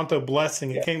 the Toronto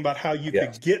blessing. It came about how you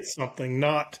could get something,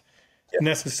 not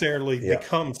necessarily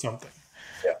become something.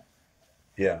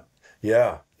 Yeah.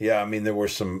 I mean, there were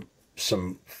some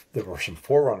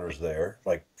forerunners there,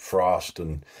 like Frost,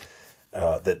 and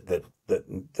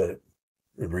that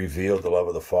revealed the love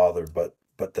of the Father, but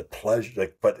the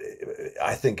pleasure, but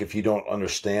I think if you don't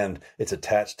understand, it's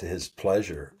attached to his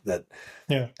pleasure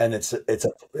and it's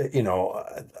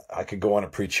I could go on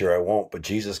and preach here, I won't, but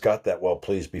Jesus got that well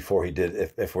pleased before he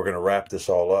did. If we're going to wrap this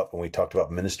all up, and we talked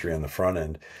about ministry on the front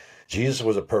end, Jesus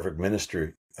was a perfect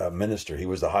minister. He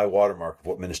was the high watermark of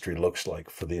what ministry looks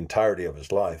like for the entirety of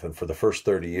his life. And for the first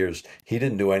 30 years, he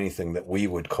didn't do anything that we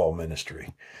would call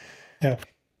ministry. Yeah.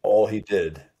 All he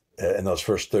did in those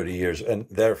first 30 years, and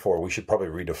therefore we should probably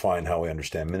redefine how we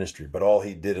understand ministry, but all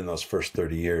he did in those first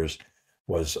 30 years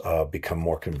was become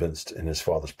more convinced in his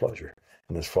Father's pleasure,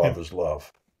 in his Father's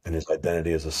love, and his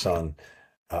identity as a son.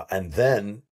 And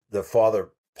then the Father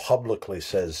publicly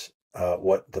says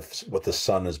what the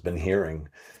Son has been hearing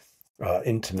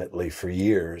intimately for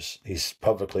years. He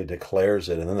publicly declares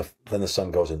it, and then the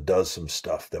Son goes and does some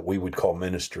stuff that we would call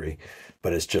ministry,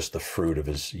 but it's just the fruit of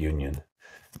his union.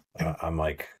 I'm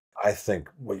like, I think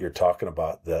what you're talking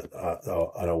about, that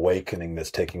an awakening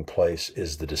that's taking place,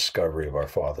 is the discovery of our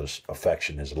Father's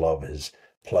affection, his love, his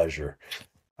pleasure.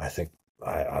 I think,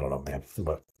 I don't know, man,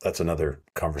 but that's another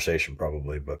conversation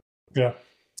probably, but it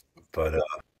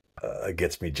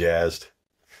gets me jazzed.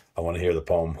 I want to hear the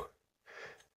poem.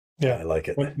 Yeah. I like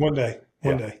it. One day.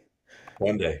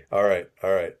 All right.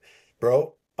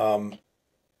 Bro,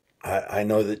 I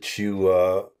know that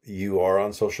you are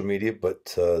on social media,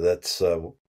 but that's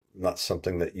not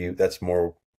something that's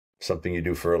more something you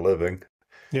do for a living.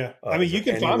 Yeah. I mean, you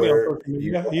can find me on social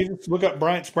media. You just look up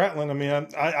Bryant Spratlin. I mean,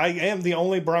 I am the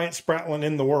only Bryant Spratlin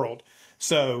in the world.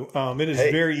 So it is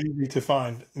very easy to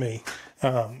find me.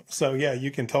 So yeah, you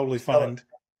can totally find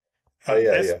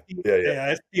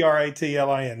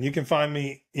Spratlin. You can find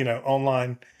me,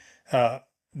 online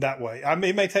that way.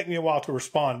 It may take me a while to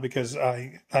respond because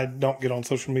I don't get on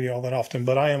social media all that often,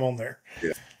 but I am on there.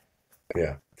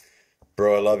 Yeah.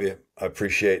 Bro, I love you. I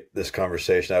appreciate this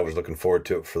conversation. I was looking forward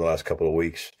to it for the last couple of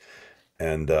weeks,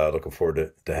 and looking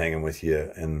forward to hanging with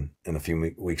you in a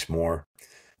few weeks more.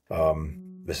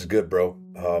 This is good, bro.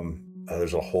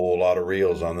 There's a whole lot of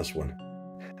reels on this one.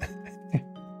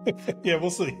 Yeah, we'll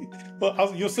see.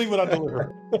 Well, you'll see what I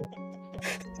deliver.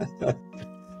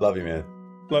 Love you, man.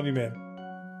 Love you, man.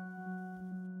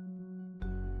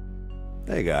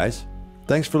 Hey, guys.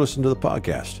 Thanks for listening to the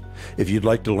podcast. If you'd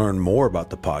like to learn more about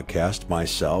the podcast,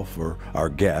 myself, or our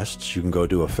guests, you can go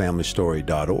to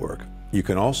afamilystory.org. You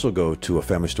can also go to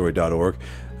afamilystory.org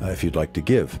if you'd like to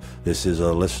give. This is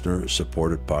a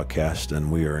listener-supported podcast,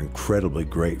 and we are incredibly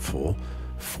grateful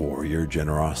for your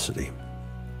generosity.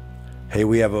 Hey,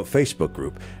 we have a Facebook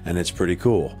group, and it's pretty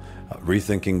cool.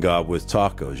 Rethinking God with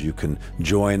Tacos. You can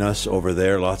join us over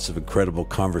there. Lots of incredible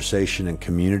conversation and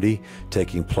community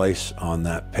taking place on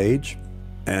that page.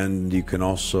 And you can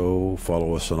also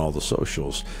follow us on all the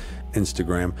socials,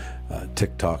 Instagram,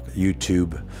 TikTok,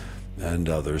 YouTube, and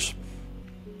others.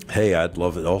 Hey, I'd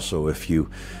love it also if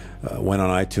you went on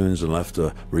iTunes and left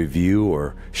a review,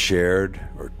 or shared,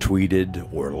 or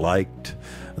tweeted, or liked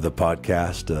the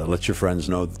podcast. Let your friends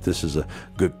know that this is a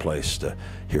good place to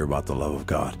hear about the love of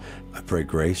God. I pray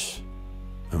grace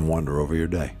and wonder over your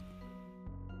day.